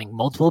combining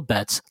multiple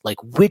bets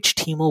like which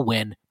team will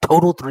win,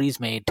 total threes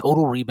made,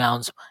 total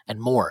rebounds, and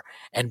more.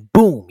 And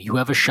boom, you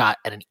have a shot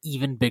at an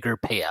even bigger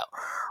payout.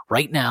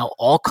 Right now,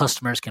 all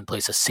customers can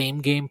place a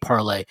same-game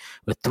parlay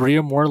with 3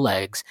 or more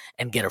legs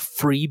and get a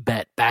free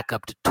bet back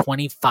up to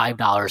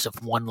 $25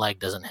 if one leg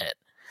doesn't hit.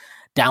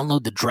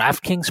 Download the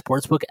DraftKings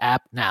Sportsbook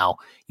app now.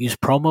 Use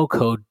promo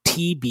code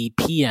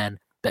TBPN.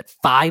 Bet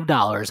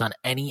 $5 on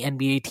any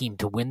NBA team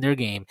to win their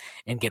game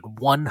and get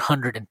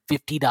 $150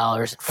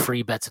 in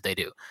free bets if they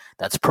do.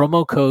 That's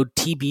promo code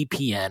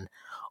TBPN,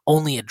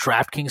 only at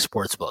DraftKings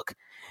Sportsbook.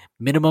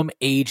 Minimum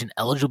age and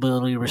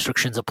eligibility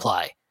restrictions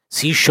apply.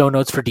 See show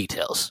notes for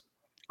details.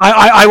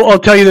 I'll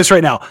tell you this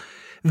right now.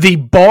 The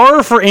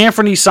bar for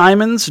Anthony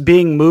Simons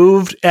being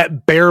moved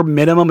at bare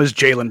minimum is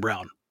Jaylen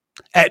Brown.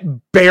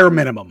 At bare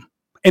minimum.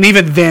 And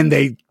even then,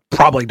 they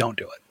probably don't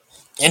do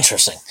it.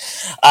 Interesting.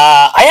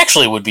 I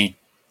actually would be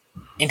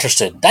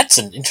interested. That's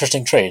an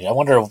interesting trade. I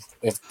wonder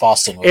if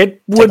Boston would take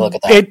a look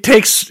at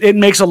that. It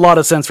makes a lot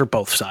of sense for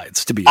both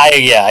sides, to be honest.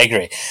 I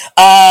agree.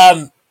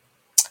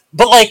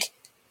 But like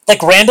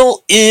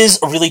Randall is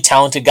a really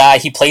talented guy.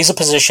 He plays a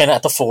position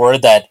at the 4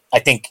 that I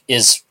think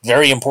is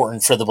very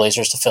important for the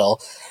Blazers to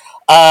fill.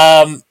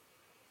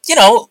 You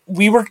know,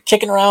 we were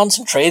kicking around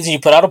some trades, and you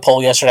put out a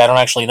poll yesterday. I don't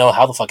actually know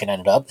how the fuck it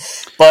ended up,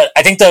 but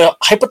I think the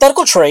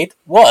hypothetical trade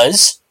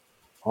was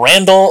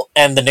Randall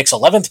and the Knicks'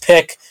 11th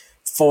pick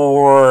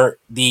for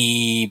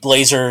the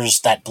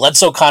Blazers, that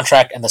Bledsoe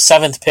contract, and the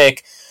 7th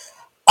pick.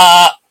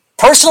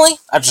 Personally,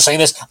 I'm just saying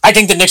this, I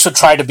think the Knicks would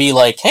try to be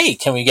like, hey,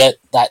 can we get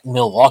that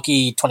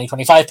Milwaukee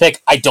 2025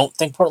 pick? I don't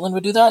think Portland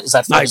would do that. Is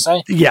that fair to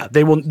say? Yeah,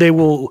 they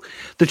will.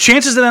 The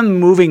chances of them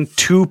moving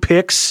 2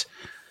 picks...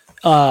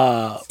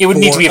 it would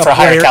need to be for a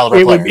higher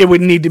caliber player. It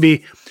would need to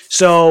be.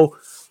 So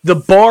the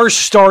bar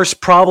starts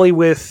probably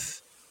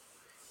with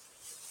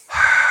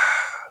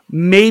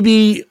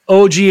maybe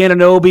OG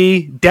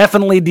Anunoby,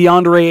 definitely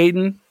DeAndre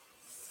Ayton.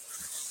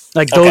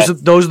 Like those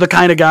are the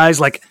kind of guys.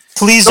 Like,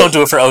 please don't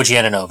do it for OG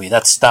Anunoby.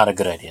 That's not a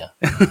good idea.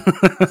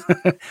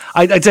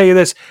 I tell you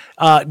this,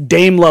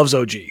 Dame loves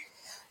OG.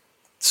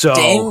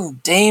 So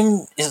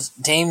Dame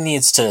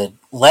needs to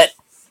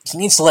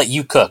let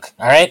you cook.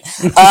 All right,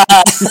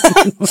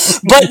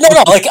 but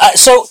no, like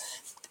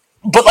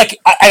but like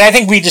I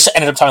think we just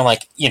ended up talking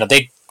like, you know,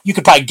 you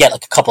could probably get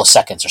like a couple of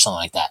seconds or something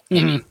like that,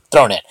 maybe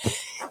thrown in.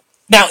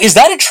 Now, is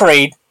that a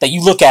trade that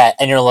you look at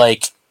and you're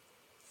like,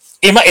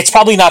 it's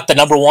probably not the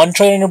number 1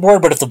 trade on your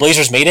board, but if the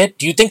Blazers made it,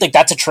 do you think like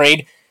that's a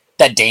trade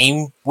that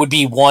Dame would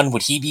be one?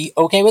 Would he be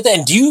okay with it?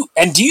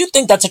 And do you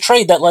think that's a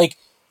trade that like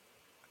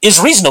is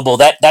reasonable,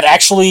 that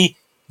actually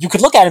you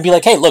could look at it and be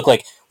like, hey, look,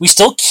 like we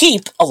still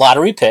keep a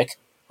lottery pick,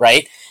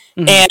 right?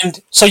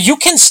 And so you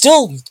can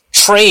still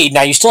trade.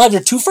 Now you still have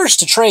your 2 firsts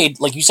to trade,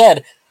 like you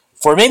said,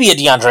 for maybe a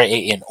DeAndre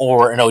Ayton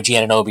or an OG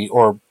Anunoby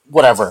or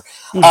whatever.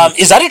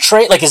 Is that a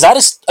trade? Like, is that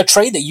a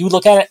trade that you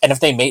look at it, and if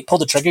they pull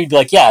the trigger, you'd be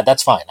like, yeah,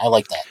 that's fine. I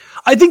like that.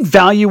 I think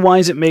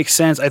value-wise it makes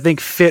sense. I think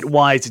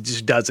fit-wise it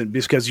just doesn't,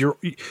 because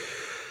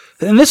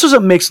and this is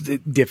what makes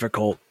it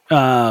difficult.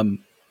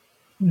 Dame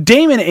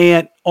and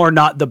Ant are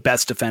not the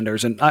best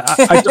defenders, and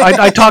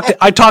I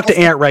talk to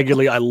Ant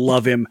regularly. I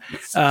love him.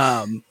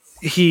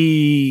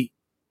 He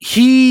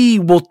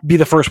will be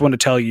the first one to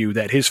tell you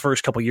that his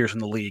first couple years in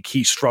the league,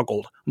 he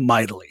struggled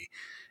mightily.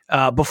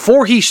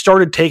 Before he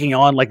started taking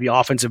on like the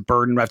offensive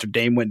burden after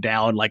Dame went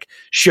down, like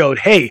showed,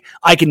 hey,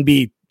 I can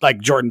be like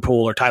Jordan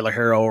Poole or Tyler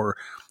Herro or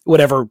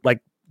whatever,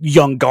 like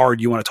young guard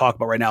you want to talk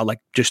about right now,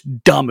 like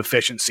just dumb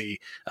efficiency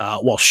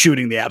while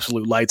shooting the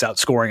absolute lights out,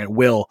 scoring at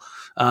will.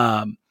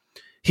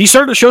 He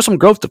started to show some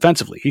growth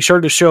defensively. He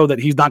started to show that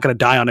he's not going to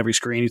die on every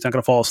screen. He's not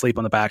going to fall asleep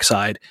on the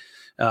backside.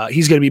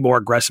 He's going to be more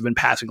aggressive in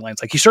passing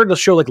lanes. Like he started to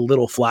show like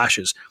little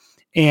flashes.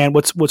 And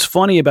what's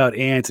funny about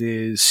Ant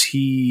is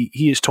he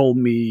has told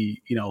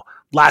me,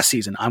 last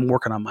season, I'm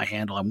working on my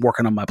handle, I'm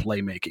working on my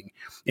playmaking.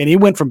 And he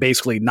went from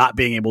basically not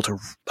being able to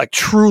like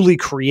truly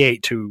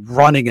create to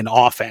running an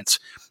offense.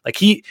 Like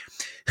he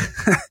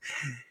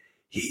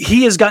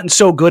has gotten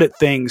so good at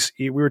things.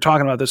 We were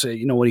talking about this, when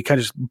he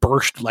kind of just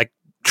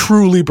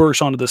truly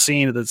burst onto the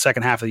scene at the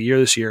second half of the year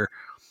this year.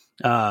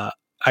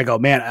 I go,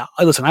 man,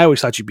 listen, I always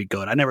thought you'd be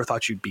good. I never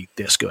thought you'd be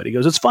this good. He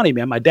goes, it's funny,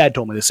 man. My dad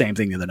told me the same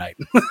thing the other night.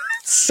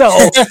 So,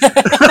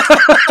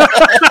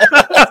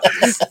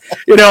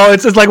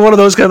 it's just like one of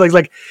those kind of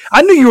like,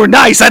 I knew you were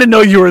nice. I didn't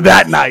know you were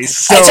that nice.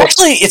 So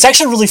it's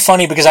actually really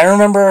funny because I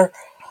remember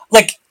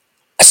I've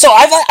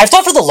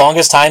thought for the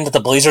longest time that the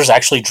Blazers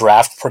actually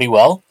draft pretty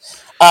well.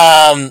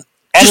 And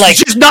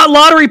just not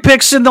lottery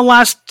picks in the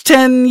last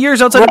 10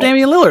 years outside of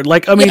Damian Lillard.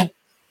 Like, I mean,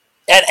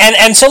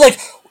 and so like,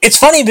 it's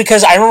funny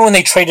because I remember when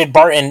they traded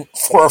Barton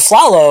for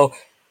Flalo,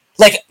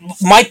 like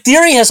my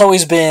theory has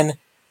always been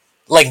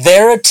like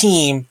they're a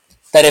team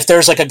that if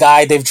there's like a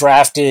guy they've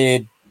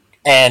drafted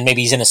and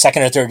maybe he's in a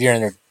second or third year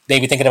and they're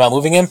maybe thinking about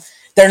moving him,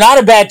 they're not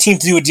a bad team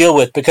to do a deal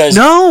with because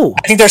I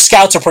think their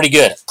scouts are pretty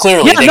good.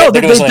 Clearly, they've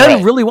done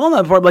it really well in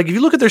that part. Like if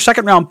you look at their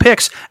second round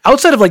picks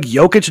outside of like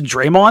Jokic and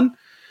Draymond,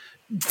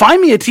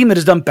 find me a team that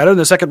has done better in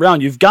the second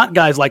round. You've got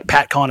guys like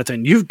Pat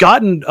Connaughton, you've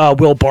gotten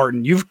Will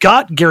Barton, you've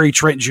got Gary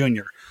Trent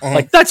Jr.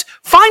 Like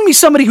find me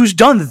somebody who's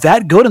done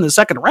that good in the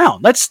second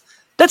round. That's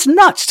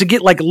nuts to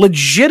get like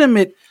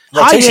legitimate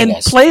high-end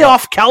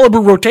playoff caliber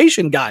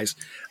rotation guys.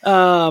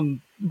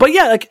 But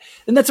yeah, like,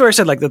 and that's where I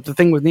said like the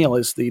thing with Neil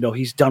is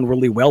he's done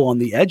really well on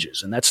the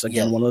edges, and that's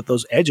again one of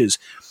those edges.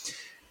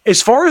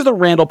 As far as the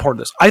Randall part of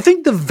this, I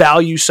think the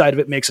value side of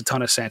it makes a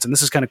ton of sense, and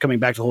this is kind of coming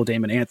back to the whole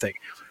Dame and Ant thing.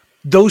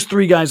 Those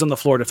 3 guys on the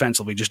floor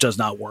defensively just does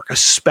not work,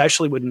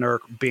 especially with Nurk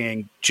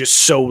being just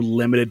so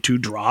limited to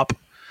drop.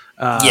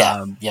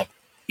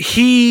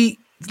 He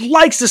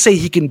likes to say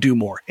he can do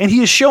more, and he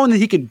has shown that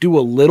he can do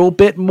a little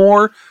bit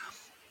more,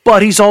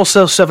 but he's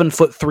also 7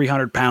 foot,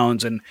 300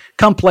 pounds, and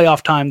come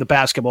playoff time, the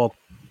basketball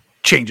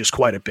changes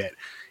quite a bit,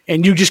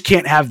 and you just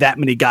can't have that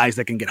many guys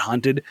that can get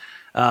hunted.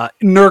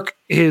 Nurk,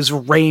 his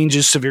range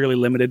is severely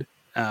limited.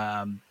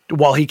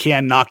 While he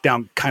can knock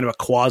down kind of a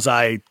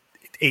quasi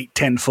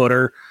 8-10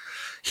 footer,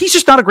 he's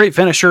just not a great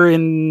finisher,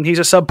 and he's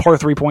a subpar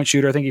 3-point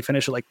shooter. I think he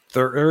finished at like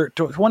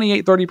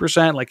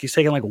 28-30%. Like he's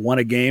taking like 1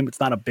 a game. It's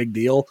not a big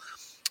deal.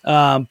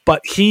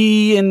 But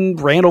he and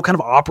Randall kind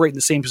of operate in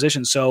the same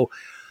position. So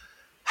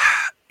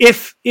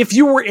if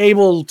you were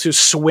able to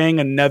swing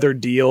another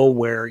deal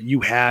where you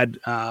had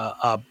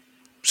a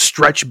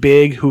stretch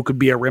big who could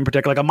be a rim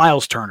protector, like a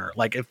Miles Turner,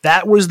 like if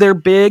that was their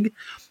big,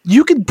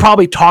 you could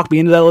probably talk me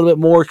into that a little bit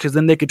more, because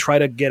then they could try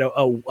to get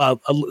a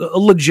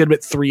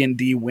legitimate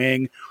 3-and-D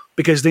wing,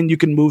 because then you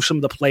can move some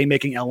of the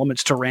playmaking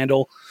elements to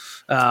Randall.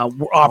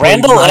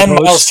 Randall and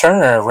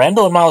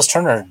Miles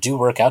Turner do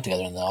work out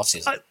together in the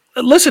offseason.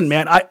 Listen,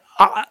 man, I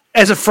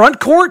as a front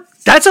court,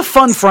 that's a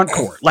fun front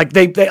court. Like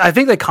I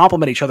think they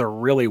complement each other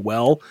really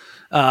well.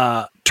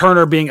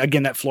 Turner being,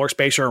 again, that floor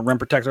spacer and rim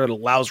protector that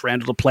allows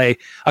Randall to play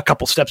a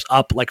couple steps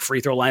up, like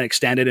free throw line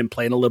extended, and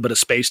play in a little bit of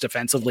space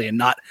defensively and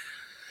not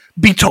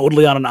be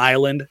totally on an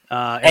island.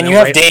 And you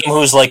have Dame,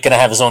 who's like going to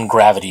have his own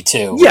gravity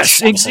too.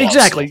 Yes,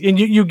 exactly. And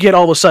you get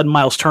all of a sudden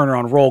Miles Turner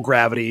on roll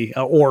gravity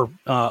or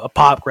a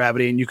pop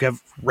gravity, and you can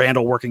have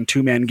Randall working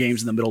 2-man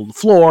games in the middle of the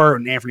floor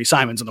and Anthony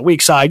Simons on the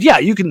weak side. Yeah,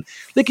 you can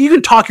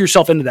talk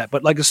yourself into that,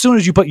 but like as soon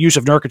as you put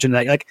Yusuf Nurkic in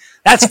that, like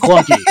that's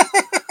clunky.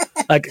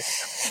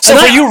 So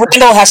for you,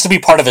 Randall has to be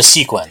part of a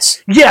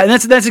sequence. Yeah, and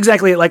that's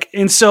exactly it. Like,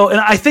 and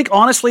I think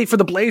honestly for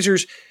the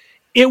Blazers,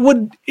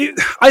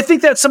 I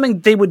think that's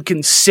something they would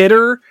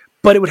consider,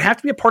 but it would have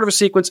to be a part of a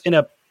sequence in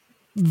a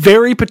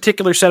very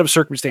particular set of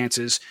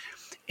circumstances.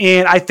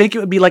 And I think it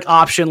would be like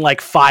option like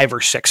 5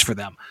 or 6 for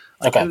them.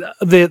 Okay.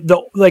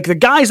 The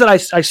guys that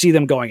I see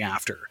them going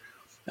after,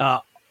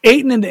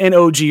 Ayton and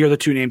OG are the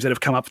 2 names that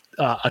have come up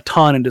a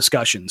ton in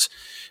discussions.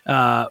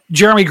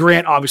 Jeremy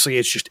Grant, obviously,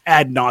 it's just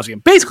ad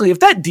nauseum. Basically, if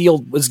that deal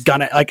was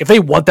gonna, like, if they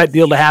want that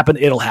deal to happen,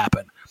 it'll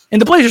happen. And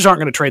the Blazers aren't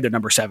going to trade their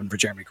number 7 for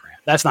Jeremy Grant.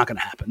 That's not going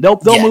to happen. They'll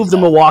move the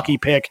Milwaukee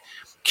pick,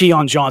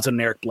 Keon Johnson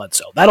and Eric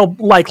Bledsoe. That'll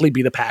likely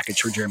be the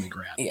package for Jeremy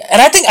Grant. Yeah, and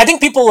I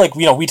think people, like,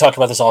 we talked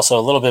about this also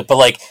a little bit, but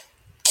like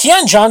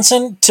Keon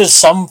Johnson, to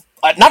some,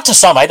 not to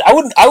some,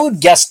 I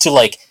would guess to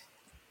like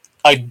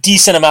a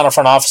decent amount of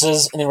front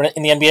offices in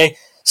the NBA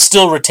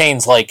still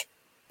retains like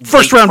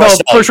first round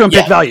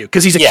pick value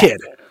because he's a kid.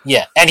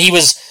 Yeah, and he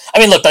was. I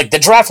mean, look, like the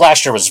draft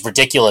last year was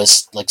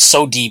ridiculous, like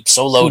so deep,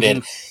 so loaded.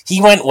 Mm-hmm.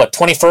 He went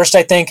 21st,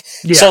 I think.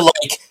 Yeah. So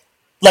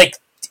like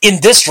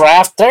in this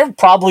draft, there are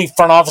probably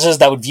front offices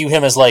that would view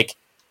him as like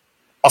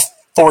a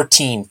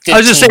 14, 15 I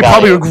was just saying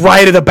probably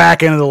right at the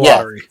back end of the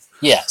lottery.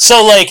 Yeah.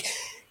 So like,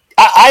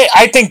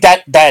 I think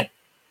that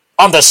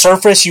on the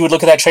surface you would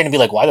look at that trade and be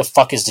like, why the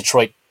fuck is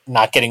Detroit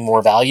not getting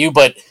more value?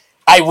 But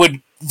I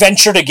would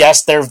venture to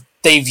guess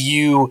they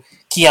view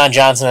Keon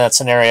Johnson in that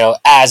scenario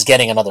as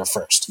getting another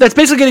first. That's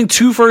basically getting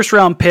 2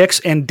 first-round picks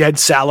and dead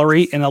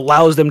salary, and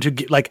allows them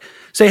to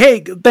say,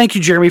 hey, thank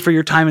you, Jeremy, for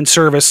your time and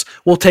service.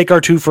 We'll take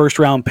our 2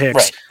 first-round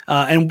picks,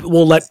 and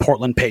we'll let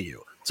Portland pay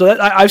you. So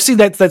I've seen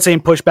that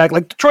same pushback.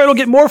 Like, Detroit will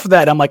get more for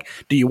that. I'm like,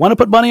 do you want to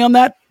put money on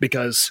that?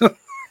 Because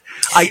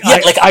I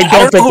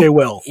don't think they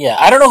will. Yeah,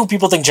 I don't know who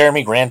people think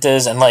Jeremy Grant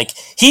is, and like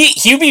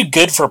he'd be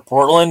good for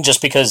Portland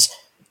just because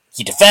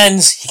he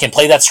defends. He can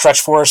play that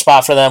stretch 4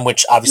 spot for them,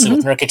 which obviously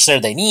with Nurkic there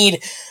they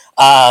need.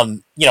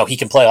 He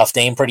can play off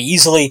Dame pretty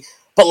easily.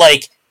 But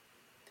like,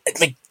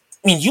 I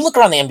mean, you look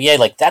around the NBA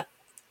like that.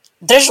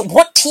 There's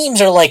what teams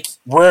are like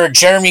we're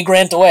Jeremy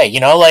Grant away,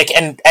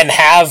 and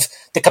have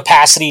the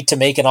capacity to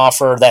make an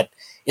offer that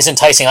is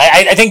enticing.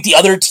 I think the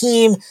other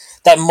team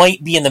that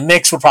might be in the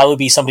mix would probably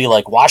be somebody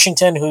like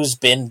Washington, who's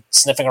been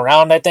sniffing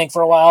around, I think,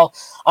 for a while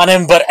on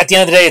him. But at the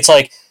end of the day, it's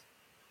like,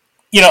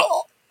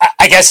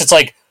 I guess it's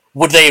like,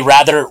 would they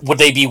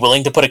be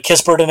willing to put a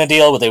Kispert in a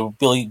deal? Would they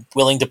be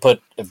willing to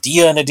put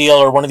Avdia in a deal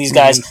or one of these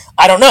guys?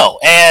 I don't know.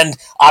 And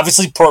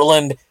obviously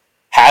Portland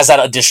has that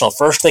additional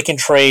first they can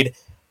trade.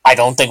 I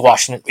don't think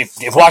Washington,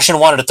 if Washington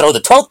wanted to throw the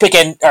 12th pick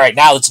in, all right,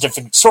 now it's a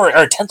different story,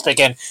 or 10th pick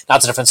in, now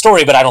it's a different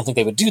story, but I don't think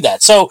they would do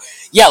that. So,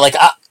 yeah,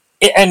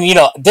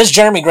 this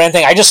Jeremy Grant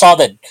thing, I just saw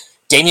that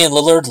Damian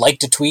Lillard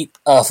liked a tweet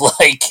of,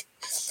 I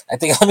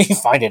think, let me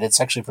find it.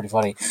 It's actually pretty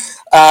funny.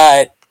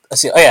 Let's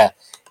see. Oh, yeah.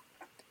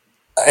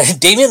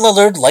 Damian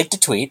Lillard liked a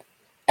tweet,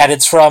 and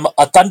it's from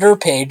a Thunder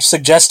page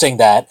suggesting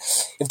that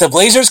if the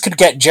Blazers could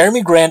get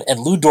Jeremy Grant and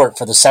Lou Dort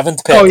for the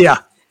 7th pick... Oh, yeah.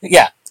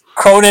 Yeah.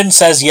 Cronin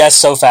says yes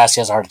so fast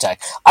he has a heart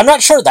attack. I'm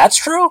not sure that's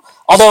true,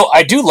 although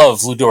I do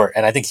love Lou Dort,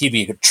 and I think he'd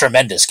be a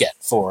tremendous get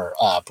for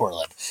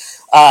Portland.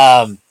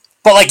 But,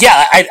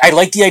 I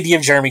like the idea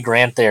of Jeremy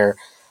Grant there.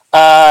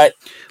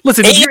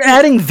 Listen, if you're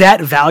adding that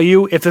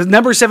value, if the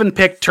number 7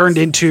 pick turned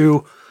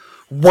into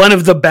one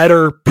of the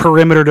better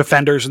perimeter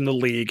defenders in the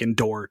league in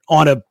Dort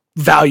on a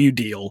value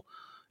deal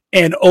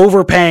and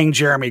overpaying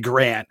Jeremy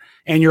Grant,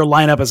 and your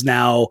lineup is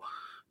now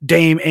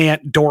Dame,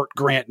 Ant, Dort,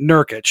 Grant,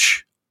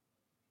 Nurkic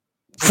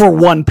for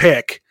 1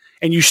 pick,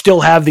 and you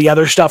still have the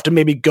other stuff to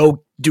maybe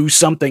go do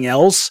something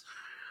else.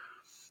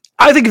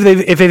 I think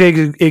if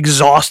they've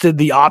exhausted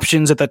the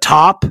options at the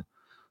top,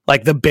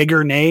 like the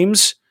bigger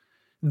names,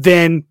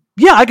 then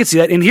yeah, I could see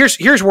that. And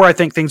here's where I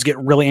think things get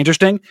really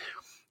interesting.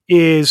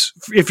 Is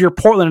if you're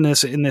Portland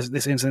in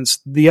this instance,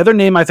 the other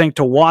name I think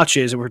to watch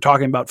is, if we're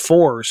talking about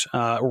 4s,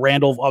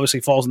 Randall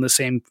obviously falls in the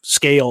same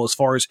scale as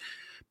far as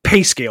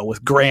pay scale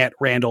with Grant,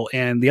 Randall,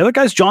 and the other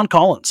guy's John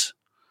Collins.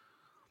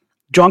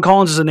 John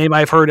Collins is a name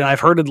I've heard, and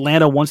I've heard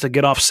Atlanta wants to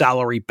get off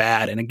salary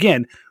bad. And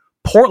again,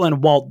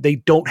 Portland, while they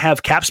don't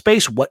have cap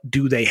space, what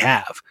do they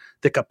have?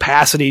 The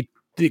capacity,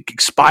 the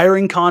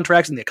expiring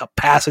contracts, and the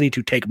capacity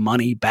to take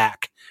money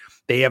back.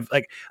 They have,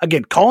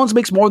 again, Collins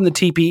makes more than the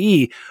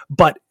TPE,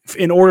 but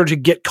in order to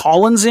get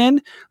Collins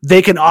in,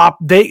 they can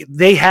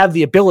they have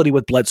the ability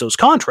with Bledsoe's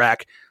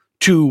contract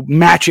to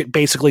match it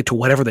basically to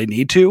whatever they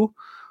need to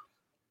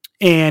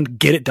and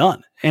get it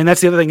done. And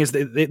that's the other thing is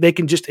they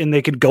can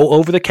they can go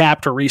over the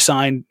cap to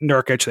re-sign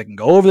Nurkic. They can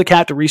go over the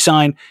cap to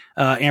re-sign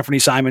Anthony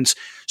Simons.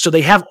 So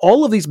they have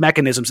all of these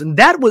mechanisms, and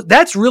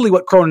that's really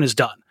what Cronin has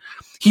done.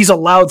 He's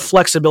allowed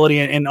flexibility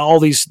and all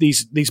these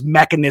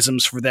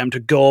mechanisms for them to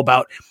go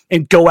about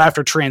and go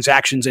after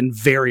transactions in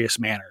various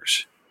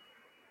manners.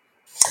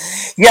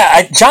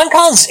 Yeah, John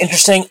Collins is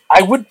interesting.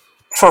 I would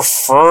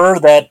prefer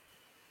that,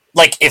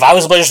 if I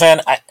was a Blazers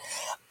fan,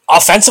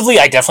 offensively,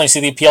 I definitely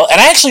see the appeal. And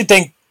I actually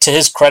think, to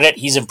his credit,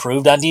 he's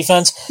improved on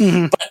defense.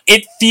 Mm-hmm. But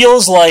it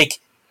feels like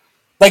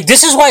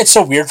this is why it's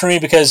so weird for me,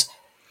 because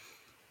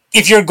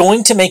if you're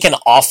going to make an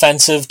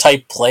offensive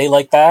type play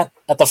like that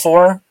at the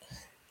 4,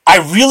 I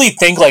really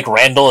think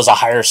Randall is a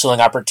higher ceiling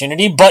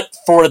opportunity, but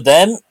for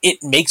them,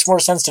 it makes more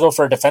sense to go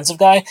for a defensive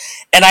guy.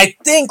 And I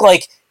think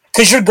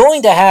because you're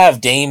going to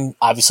have Dame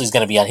obviously is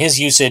going to be on his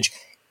usage,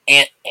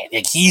 and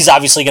he's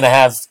obviously going to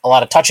have a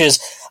lot of touches.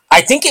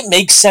 I think it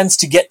makes sense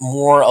to get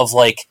more of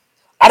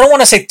I don't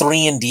want to say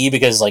 3-and-D,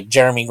 because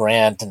Jeremy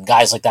Grant and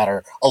guys like that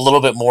are a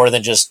little bit more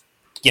than just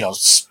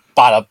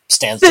spot up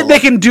stance. They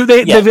can do.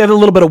 They have a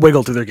little bit of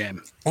wiggle to their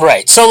game,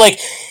 right? So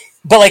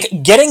but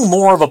getting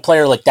more of a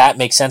player like that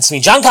makes sense to me.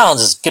 John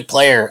Collins is a good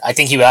player. I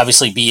think he would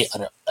obviously be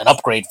an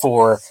upgrade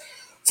for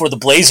the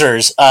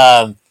Blazers.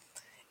 And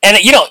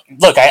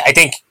look, I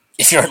think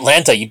if you're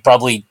Atlanta, you'd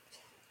probably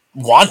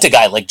want a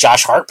guy like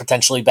Josh Hart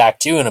potentially back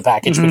too in a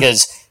package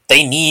because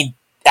they need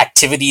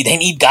activity. They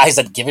need guys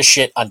that give a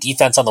shit on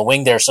defense on the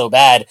wing there so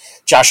bad.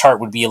 Josh Hart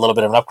would be a little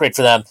bit of an upgrade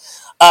for them.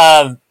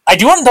 I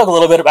do want to talk a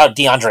little bit about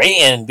DeAndre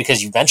Ayton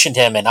because you mentioned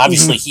him, and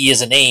obviously he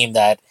is a name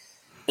that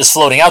is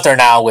floating out there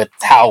now with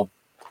how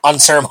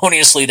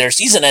unceremoniously their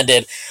season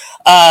ended.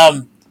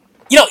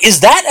 Is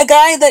that a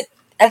guy that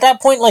at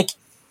that point,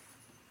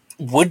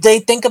 would they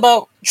think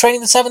about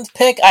trading the 7th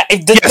pick?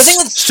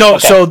 Yes.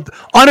 So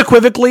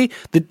unequivocally,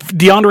 the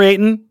DeAndre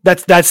Ayton,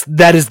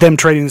 that is them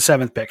trading the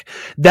 7th pick.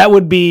 That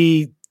would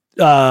be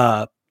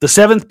the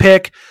 7th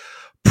pick,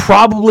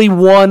 probably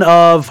one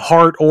of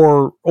Hart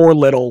or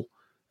Little,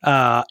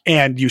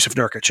 and Yusuf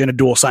Nurkic in a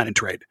dual sign and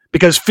trade,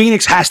 because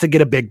Phoenix has to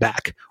get a big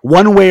back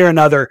one way or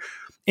another.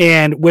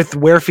 And with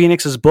where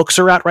Phoenix's books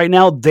are at right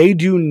now, they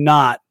do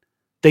not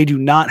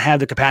have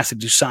the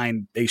capacity to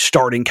sign a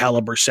starting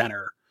caliber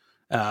center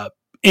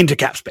into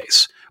cap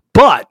space.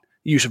 But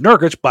Yusuf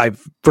Nurkic, by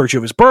virtue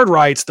of his bird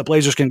rights, the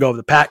Blazers can go over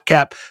the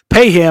cap,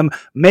 pay him,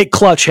 make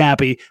Clutch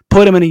happy,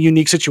 put him in a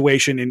unique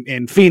situation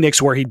in Phoenix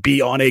where he'd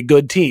be on a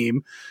good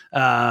team.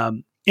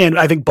 And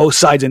I think both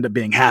sides end up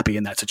being happy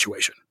in that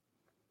situation.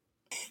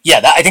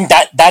 Yeah, I think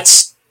that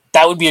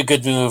would be a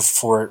good move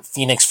for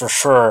Phoenix for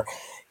sure.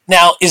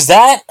 Now, is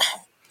that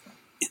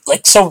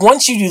so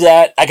once you do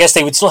that, I guess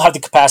they would still have the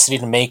capacity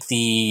to make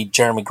the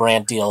Jeremy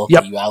Grant deal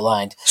that you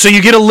outlined. So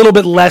you get a little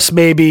bit less,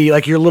 maybe,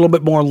 you're a little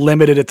bit more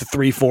limited at the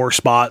 3-4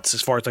 spots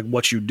as far as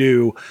what you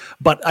do.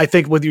 But I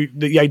think with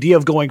the idea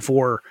of going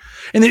for,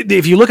 and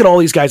if you look at all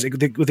these guys, with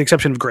the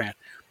exception of Grant,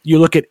 you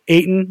look at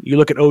Ayton, you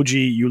look at OG,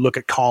 you look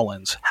at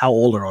Collins. How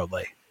old are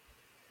they?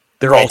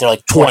 They're all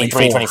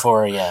 23,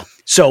 24, yeah.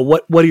 So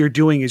what you're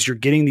doing is you're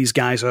getting these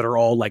guys that are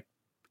all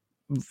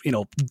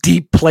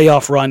deep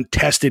playoff run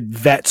tested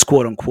vets,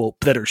 quote unquote,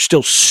 that are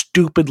still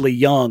stupidly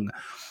young.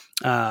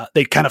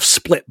 They kind of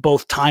split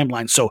both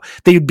timelines. So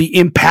they'd be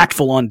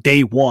impactful on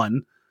day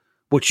one,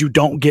 which you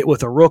don't get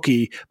with a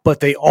rookie, but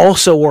they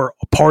also are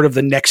a part of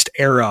the next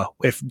era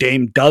if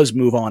Dame does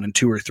move on in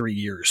 2 or 3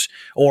 years,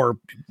 or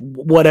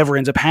whatever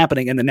ends up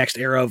happening in the next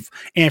era of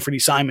Anthony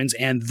Simons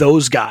and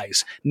those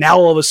guys. Now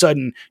all of a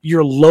sudden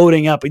you're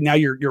loading up, and now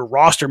your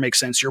roster makes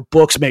sense, your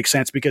books make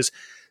sense, because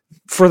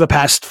for the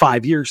past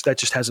 5 years, that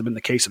just hasn't been the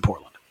case in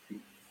Portland.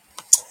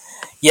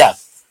 Yeah.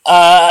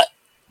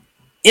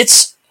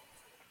 It's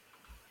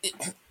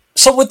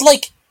so with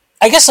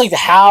I guess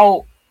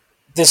how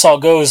this all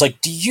goes,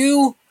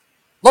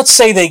 let's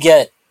say they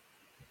get,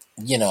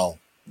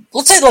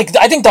 let's say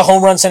I think the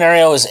home run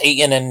scenario is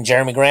Ayton and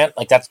Jeremy Grant.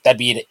 That'd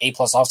be an A+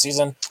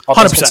 offseason, all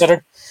things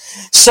considered.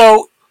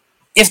 So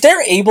if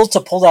they're able to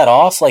pull that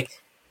off,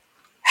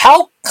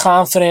 how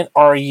confident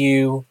are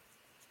you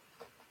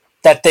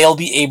that they'll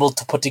be able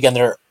to put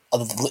together,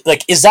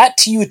 is that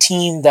to you a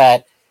team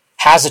that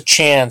has a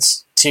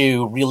chance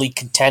to really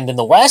contend in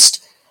the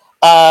West?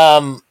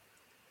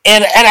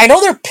 And I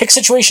know their pick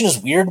situation is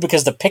weird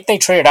because the pick they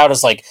traded out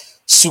is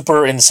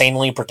super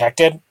insanely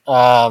protected.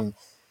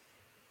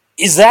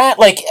 Is that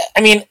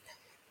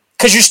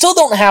because you still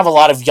don't have a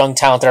lot of young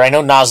talent there. I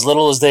know Nas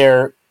Little is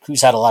there,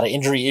 who's had a lot of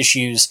injury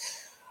issues.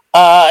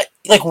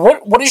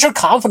 What is your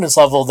confidence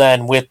level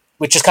then with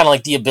just kind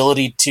of the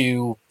ability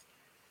to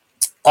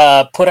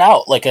put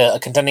out a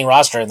contending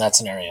roster in that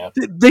scenario?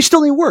 They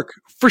still need work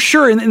for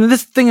sure. And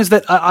this thing is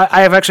that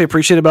I have actually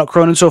appreciated about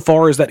Cronin so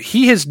far is that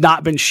he has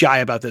not been shy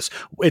about this.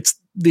 It's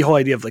the whole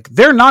idea of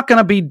they're not going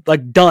to be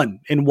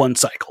done in one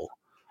cycle.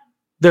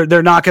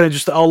 They're not going to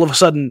just all of a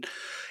sudden,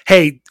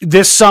 hey,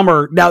 this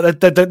summer, now that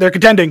they're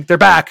contending, they're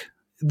back.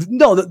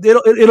 No,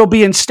 it'll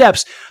be in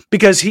steps,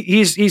 because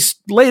he's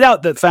laid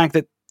out the fact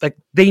that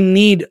they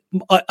need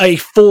a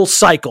full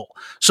cycle.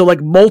 So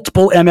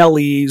multiple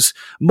MLEs,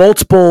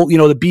 multiple,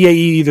 the BAE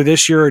either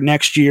this year or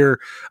next year,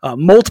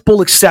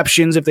 multiple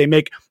exceptions if they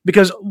make,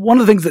 because one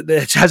of the things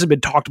that hasn't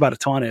been talked about a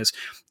ton is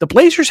the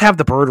Blazers have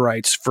the bird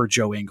rights for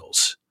Joe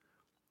Ingles.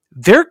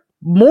 They're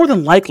more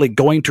than likely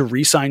going to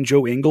re-sign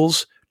Joe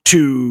Ingles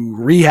to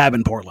rehab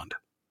in Portland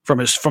from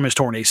his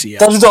torn ACL.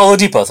 That was the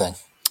Oladipo thing.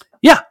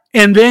 Yeah.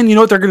 And then you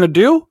know what they're going to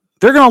do?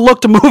 They're going to look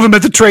to move him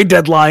at the trade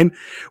deadline,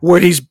 where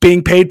he's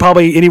being paid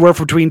probably anywhere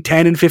from between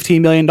 $10 and $15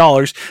 million,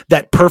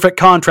 that perfect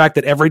contract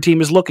that every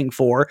team is looking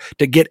for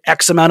to get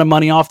X amount of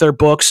money off their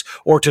books,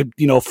 or to,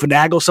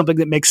 finagle something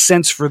that makes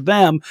sense for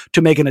them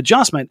to make an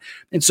adjustment.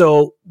 And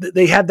so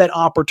they had that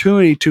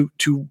opportunity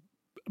to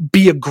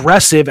be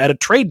aggressive at a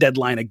trade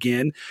deadline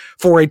again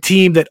for a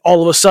team that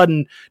all of a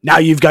sudden, now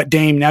you've got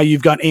Dame, now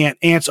you've got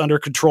Ant's under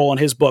control in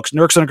his books,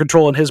 Nurk's under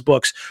control in his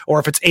books, or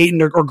if it's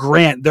Ayton or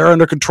Grant, they're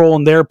under control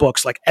in their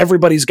books.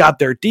 Everybody's got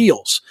their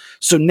deals.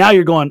 So now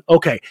you're going,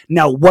 okay,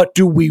 now what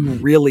do we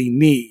really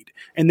need?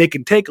 and they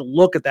can take a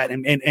look at that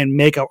and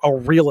make a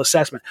real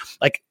assessment.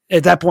 Like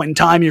at that point in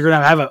time, you're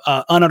going to have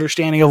an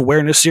understanding of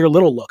where Nasir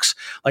Little looks.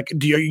 Like,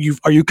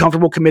 are you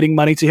comfortable committing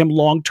money to him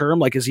long term?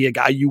 Like, is he a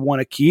guy you want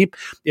to keep?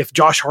 If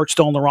Josh Hart's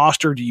still on the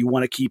roster, do you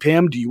want to keep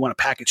him? Do you want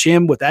to package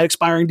him with that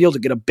expiring deal to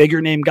get a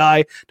bigger name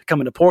guy to come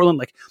into Portland?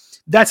 Like,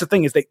 that's the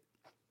thing is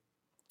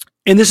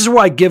and this is where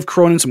I give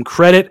Cronin some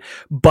credit,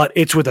 but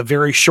it's with a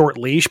very short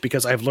leash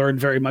because I've learned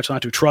very much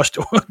not to trust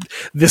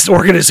this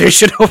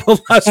organization over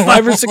the last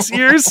 5 or 6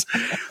 years.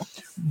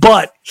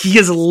 But he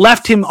has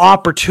left him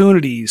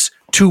opportunities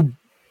to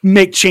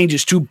make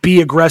changes, to be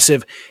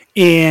aggressive.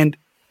 And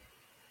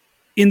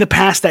in the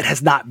past, that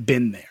has not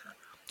been there.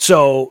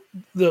 So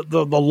the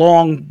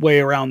long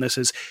way around this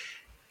is,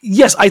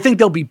 yes, I think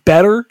they'll be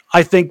better.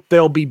 I think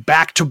they'll be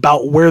back to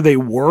about where they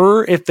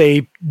were if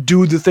they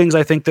do the things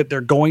I think that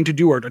they're going to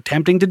do or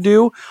attempting to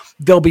do.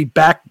 They'll be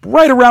back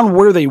right around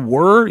where they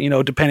were,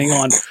 depending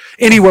on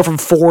anywhere from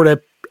 4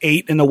 to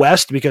 8 in the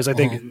West, because I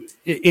think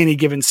any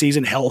given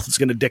season health is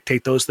going to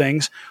dictate those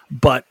things.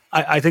 But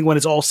I think when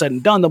it's all said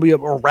and done, they'll be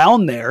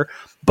around there,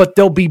 but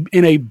they'll be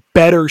in a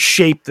better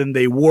shape than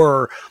they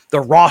were. The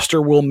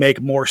roster will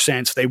make more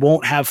sense. They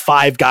won't have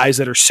 5 guys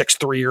that are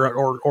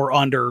 6'3" or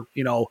under,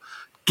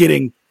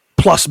 getting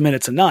plus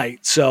minutes a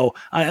night. So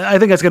I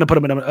think that's going to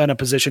put them in a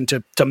position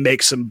to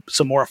make some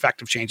more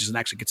effective changes and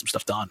actually get some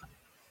stuff done.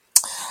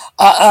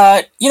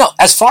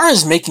 As far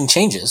as making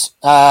changes,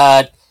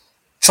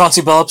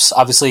 Chauncey Billups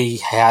obviously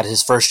had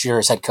his first year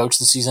as head coach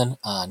this season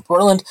in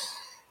Portland.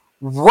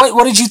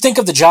 What did you think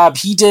of the job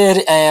he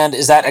did? And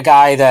is that a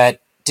guy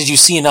that, did you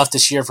see enough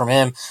this year from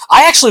him?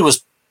 I actually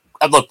was,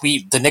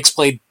 the Knicks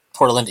played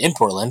Portland in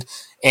Portland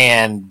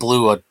and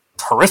blew a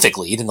horrific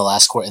lead in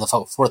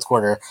the fourth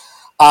quarter.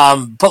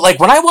 But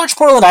when I watched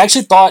Portland, I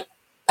actually thought,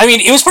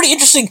 it was pretty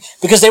interesting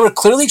because they were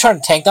clearly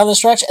trying to tank down the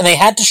stretch and they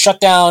had to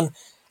shut down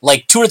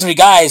 2 or 3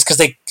 guys because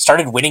they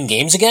started winning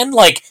games again.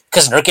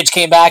 Because Nurkic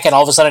came back and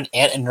all of a sudden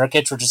Ant and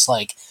Nurkic were just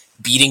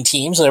beating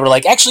teams. And they were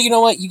like, actually, you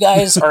know what? You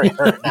guys are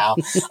hurt now.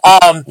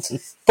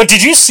 But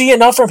did you see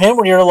enough from him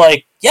where you're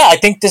like, yeah, I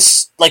think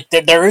this,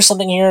 there is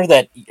something here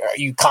that, are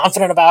you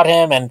confident about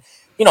him? And,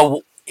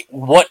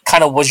 what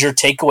kind of was your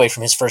takeaway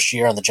from his first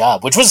year on the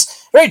job, which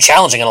was very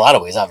challenging in a lot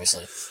of ways,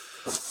 obviously.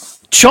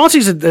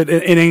 Chauncey's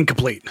an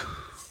incomplete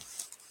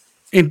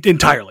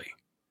entirely.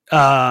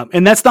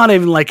 And that's not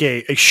even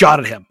a shot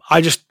at him.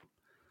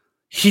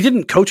 He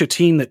didn't coach a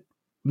team that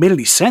made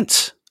any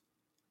sense.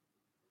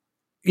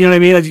 You know what I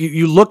mean?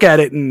 You look at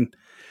it and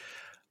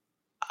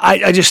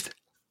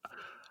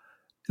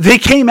they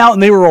came out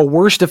and they were a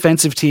worse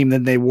defensive team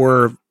than they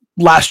were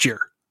last year.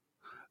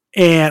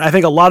 And I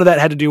think a lot of that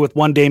had to do with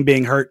 1, Dame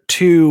being hurt.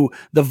 2,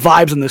 the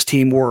vibes on this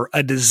team were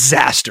a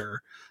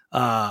disaster.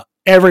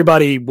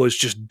 Everybody was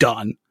just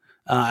done.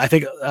 I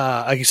think,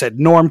 like you said,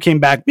 Norm came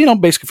back,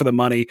 basically for the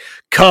money.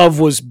 Cove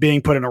was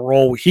being put in a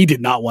role he did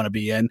not want to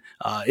be in.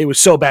 It was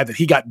so bad that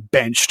he got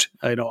benched.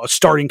 A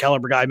starting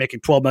caliber guy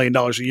making $12 million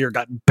a year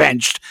got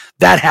benched.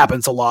 That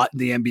happens a lot in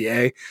the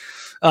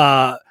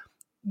NBA.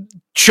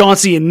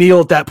 Chauncey and Neal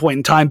at that point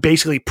in time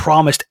basically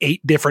promised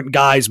 8 different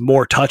guys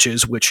more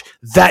touches, which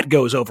that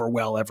goes over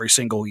well every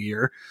single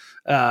year.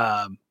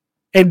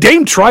 And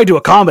Dame tried to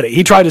accommodate.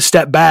 He tried to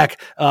step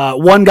back.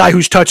 One guy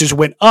whose touches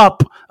went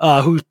up,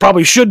 who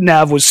probably shouldn't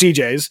have, was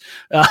CJ's.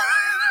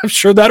 I'm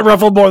sure that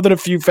ruffled more than a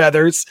few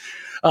feathers.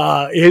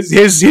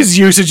 His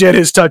usage and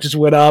his touches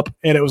went up,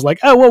 and it was like,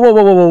 oh,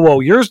 whoa.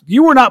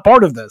 You were not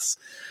part of this.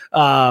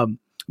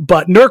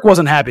 But Nurk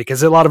wasn't happy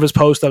because a lot of his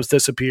post-ups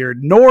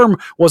disappeared. Norm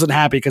wasn't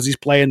happy because he's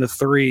playing the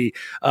 3.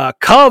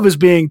 Cove is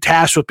being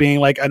tasked with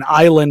being an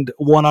island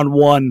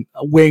one-on-one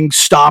wing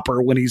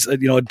stopper when he's a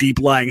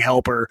deep-lying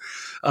helper.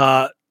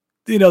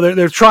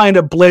 They're trying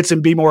to blitz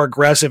and be more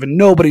aggressive, and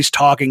nobody's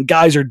talking.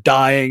 Guys are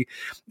dying,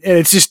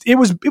 and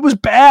it was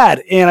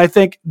bad. And I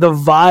think the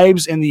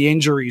vibes and the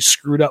injuries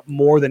screwed up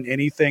more than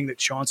anything that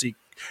Chauncey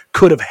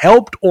could have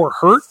helped or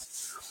hurt.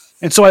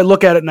 And so I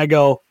look at it and I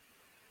go,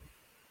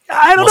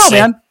 I don't know,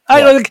 man.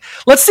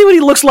 Let's see what he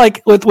looks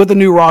like with the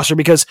new roster,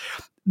 because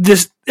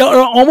this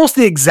almost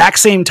the exact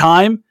same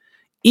time,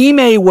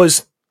 Ime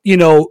was,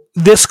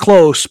 this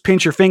close,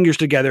 pinch your fingers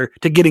together,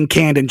 to getting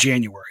canned in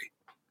January.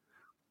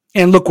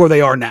 And look where they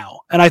are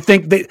now. And I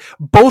think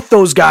both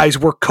those guys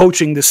were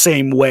coaching the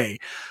same way.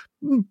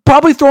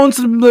 Probably throwing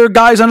some of their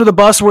guys under the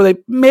bus where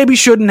they maybe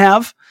shouldn't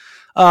have.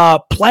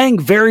 Playing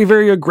very,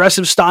 very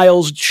aggressive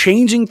styles,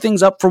 changing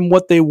things up from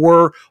what they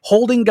were,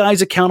 holding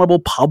guys accountable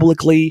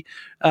publicly.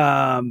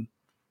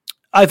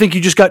 I think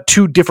you just got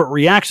 2 different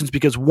reactions,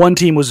 because one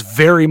team was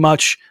very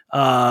much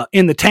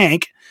in the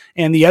tank,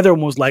 and the other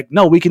one was like,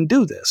 no, we can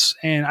do this.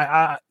 And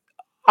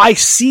I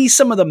see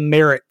some of the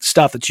merit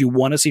stuff that you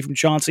want to see from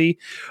Chauncey,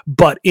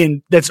 but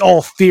that's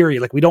all theory.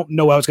 We don't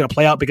know how it's going to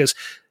play out, because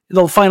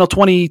the final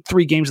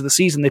 23 games of the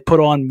season, they put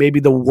on maybe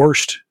the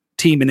worst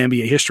team in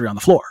NBA history on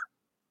the floor.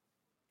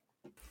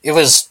 It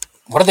was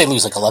What did they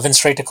lose, like 11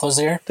 straight to close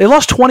the year? They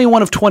lost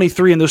 21 of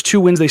 23, and those 2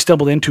 wins they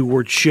stumbled into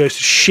were just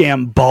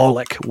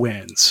shambolic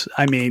wins.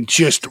 I mean,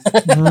 just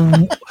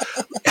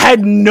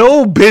had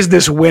no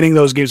business winning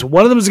those games.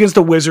 One of them was against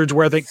the Wizards,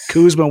 where I think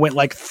Kuzma went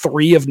like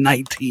 3 of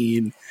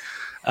 19.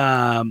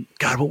 God,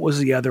 what was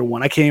the other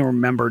one? I can't even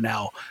remember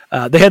now.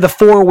 They had the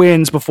 4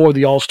 wins before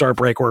the All-Star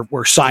break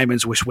where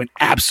Simons, which went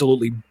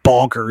absolutely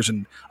bonkers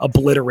and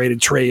obliterated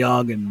Trae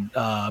Young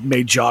and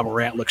made Ja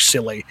Morant look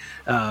silly.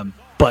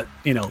 But,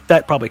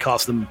 that probably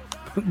cost them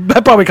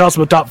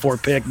a top 4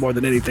 pick more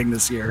than anything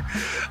this year.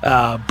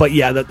 But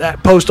yeah,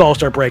 that post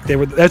All-Star break,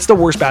 that's the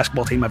worst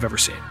basketball team I've ever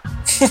seen.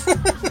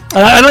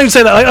 I don't even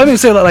say that. I don't even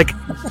say that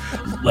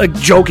like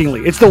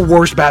jokingly. It's the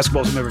worst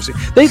basketball team I've ever seen.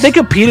 They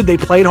competed, they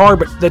played hard,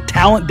 but the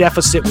talent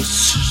deficit was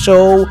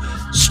so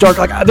stark.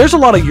 Like, there's a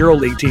lot of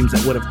EuroLeague teams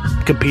that would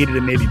have competed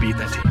and maybe beat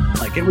that team.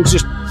 Like, it was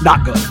just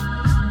not good.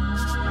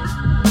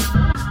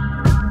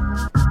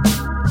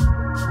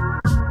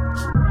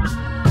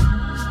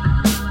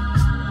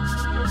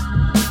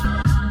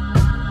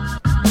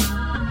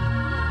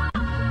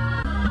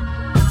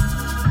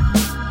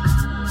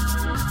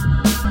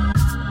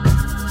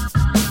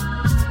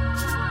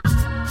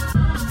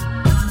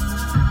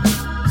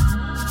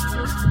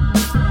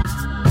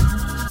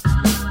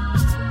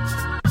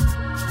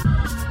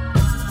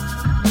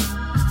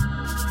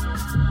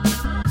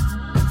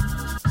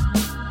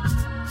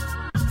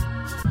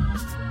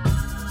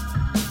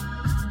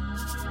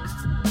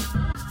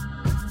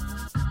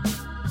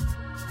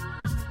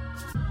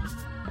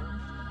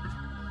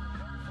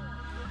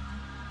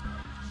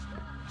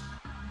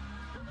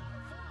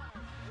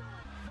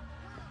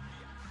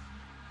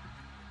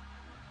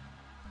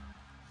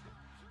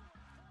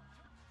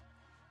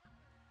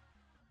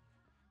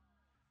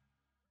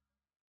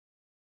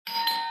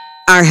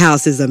 Our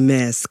house is a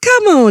mess.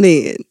 Come on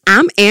in.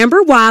 I'm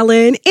Amber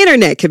Wallen,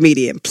 internet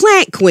comedian,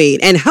 plant queen,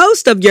 and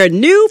host of your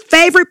new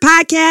favorite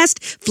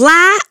podcast,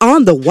 Fly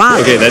on the Wall.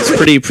 Okay, that's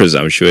pretty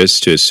presumptuous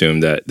to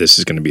assume that this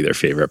is going to be their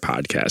favorite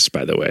podcast,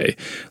 by the way.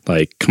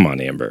 Like, come on,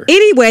 Amber.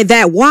 Anyway,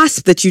 that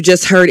wasp that you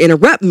just heard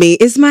interrupt me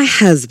is my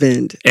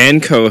husband.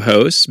 And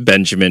co-host,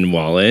 Benjamin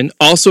Wallen,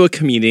 also a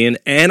comedian,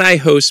 and I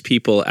host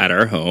people at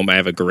our home. I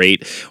have a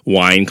great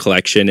wine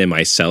collection in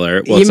my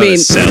cellar. Well, you mean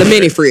the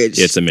mini fridge?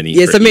 It's a mini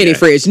fridge. It's a mini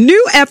fridge.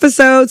 New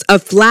episodes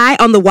of Fly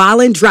on the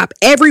Wallen drop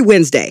every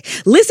Wednesday.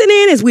 Listen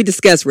in as we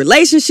discuss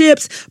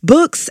relationships,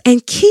 books,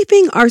 and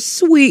keeping our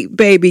sweet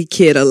baby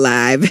kid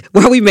alive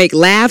while we make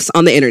laughs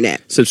on the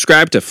internet.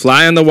 Subscribe to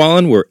Fly on the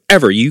Wallen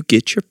wherever you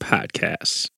get your podcasts.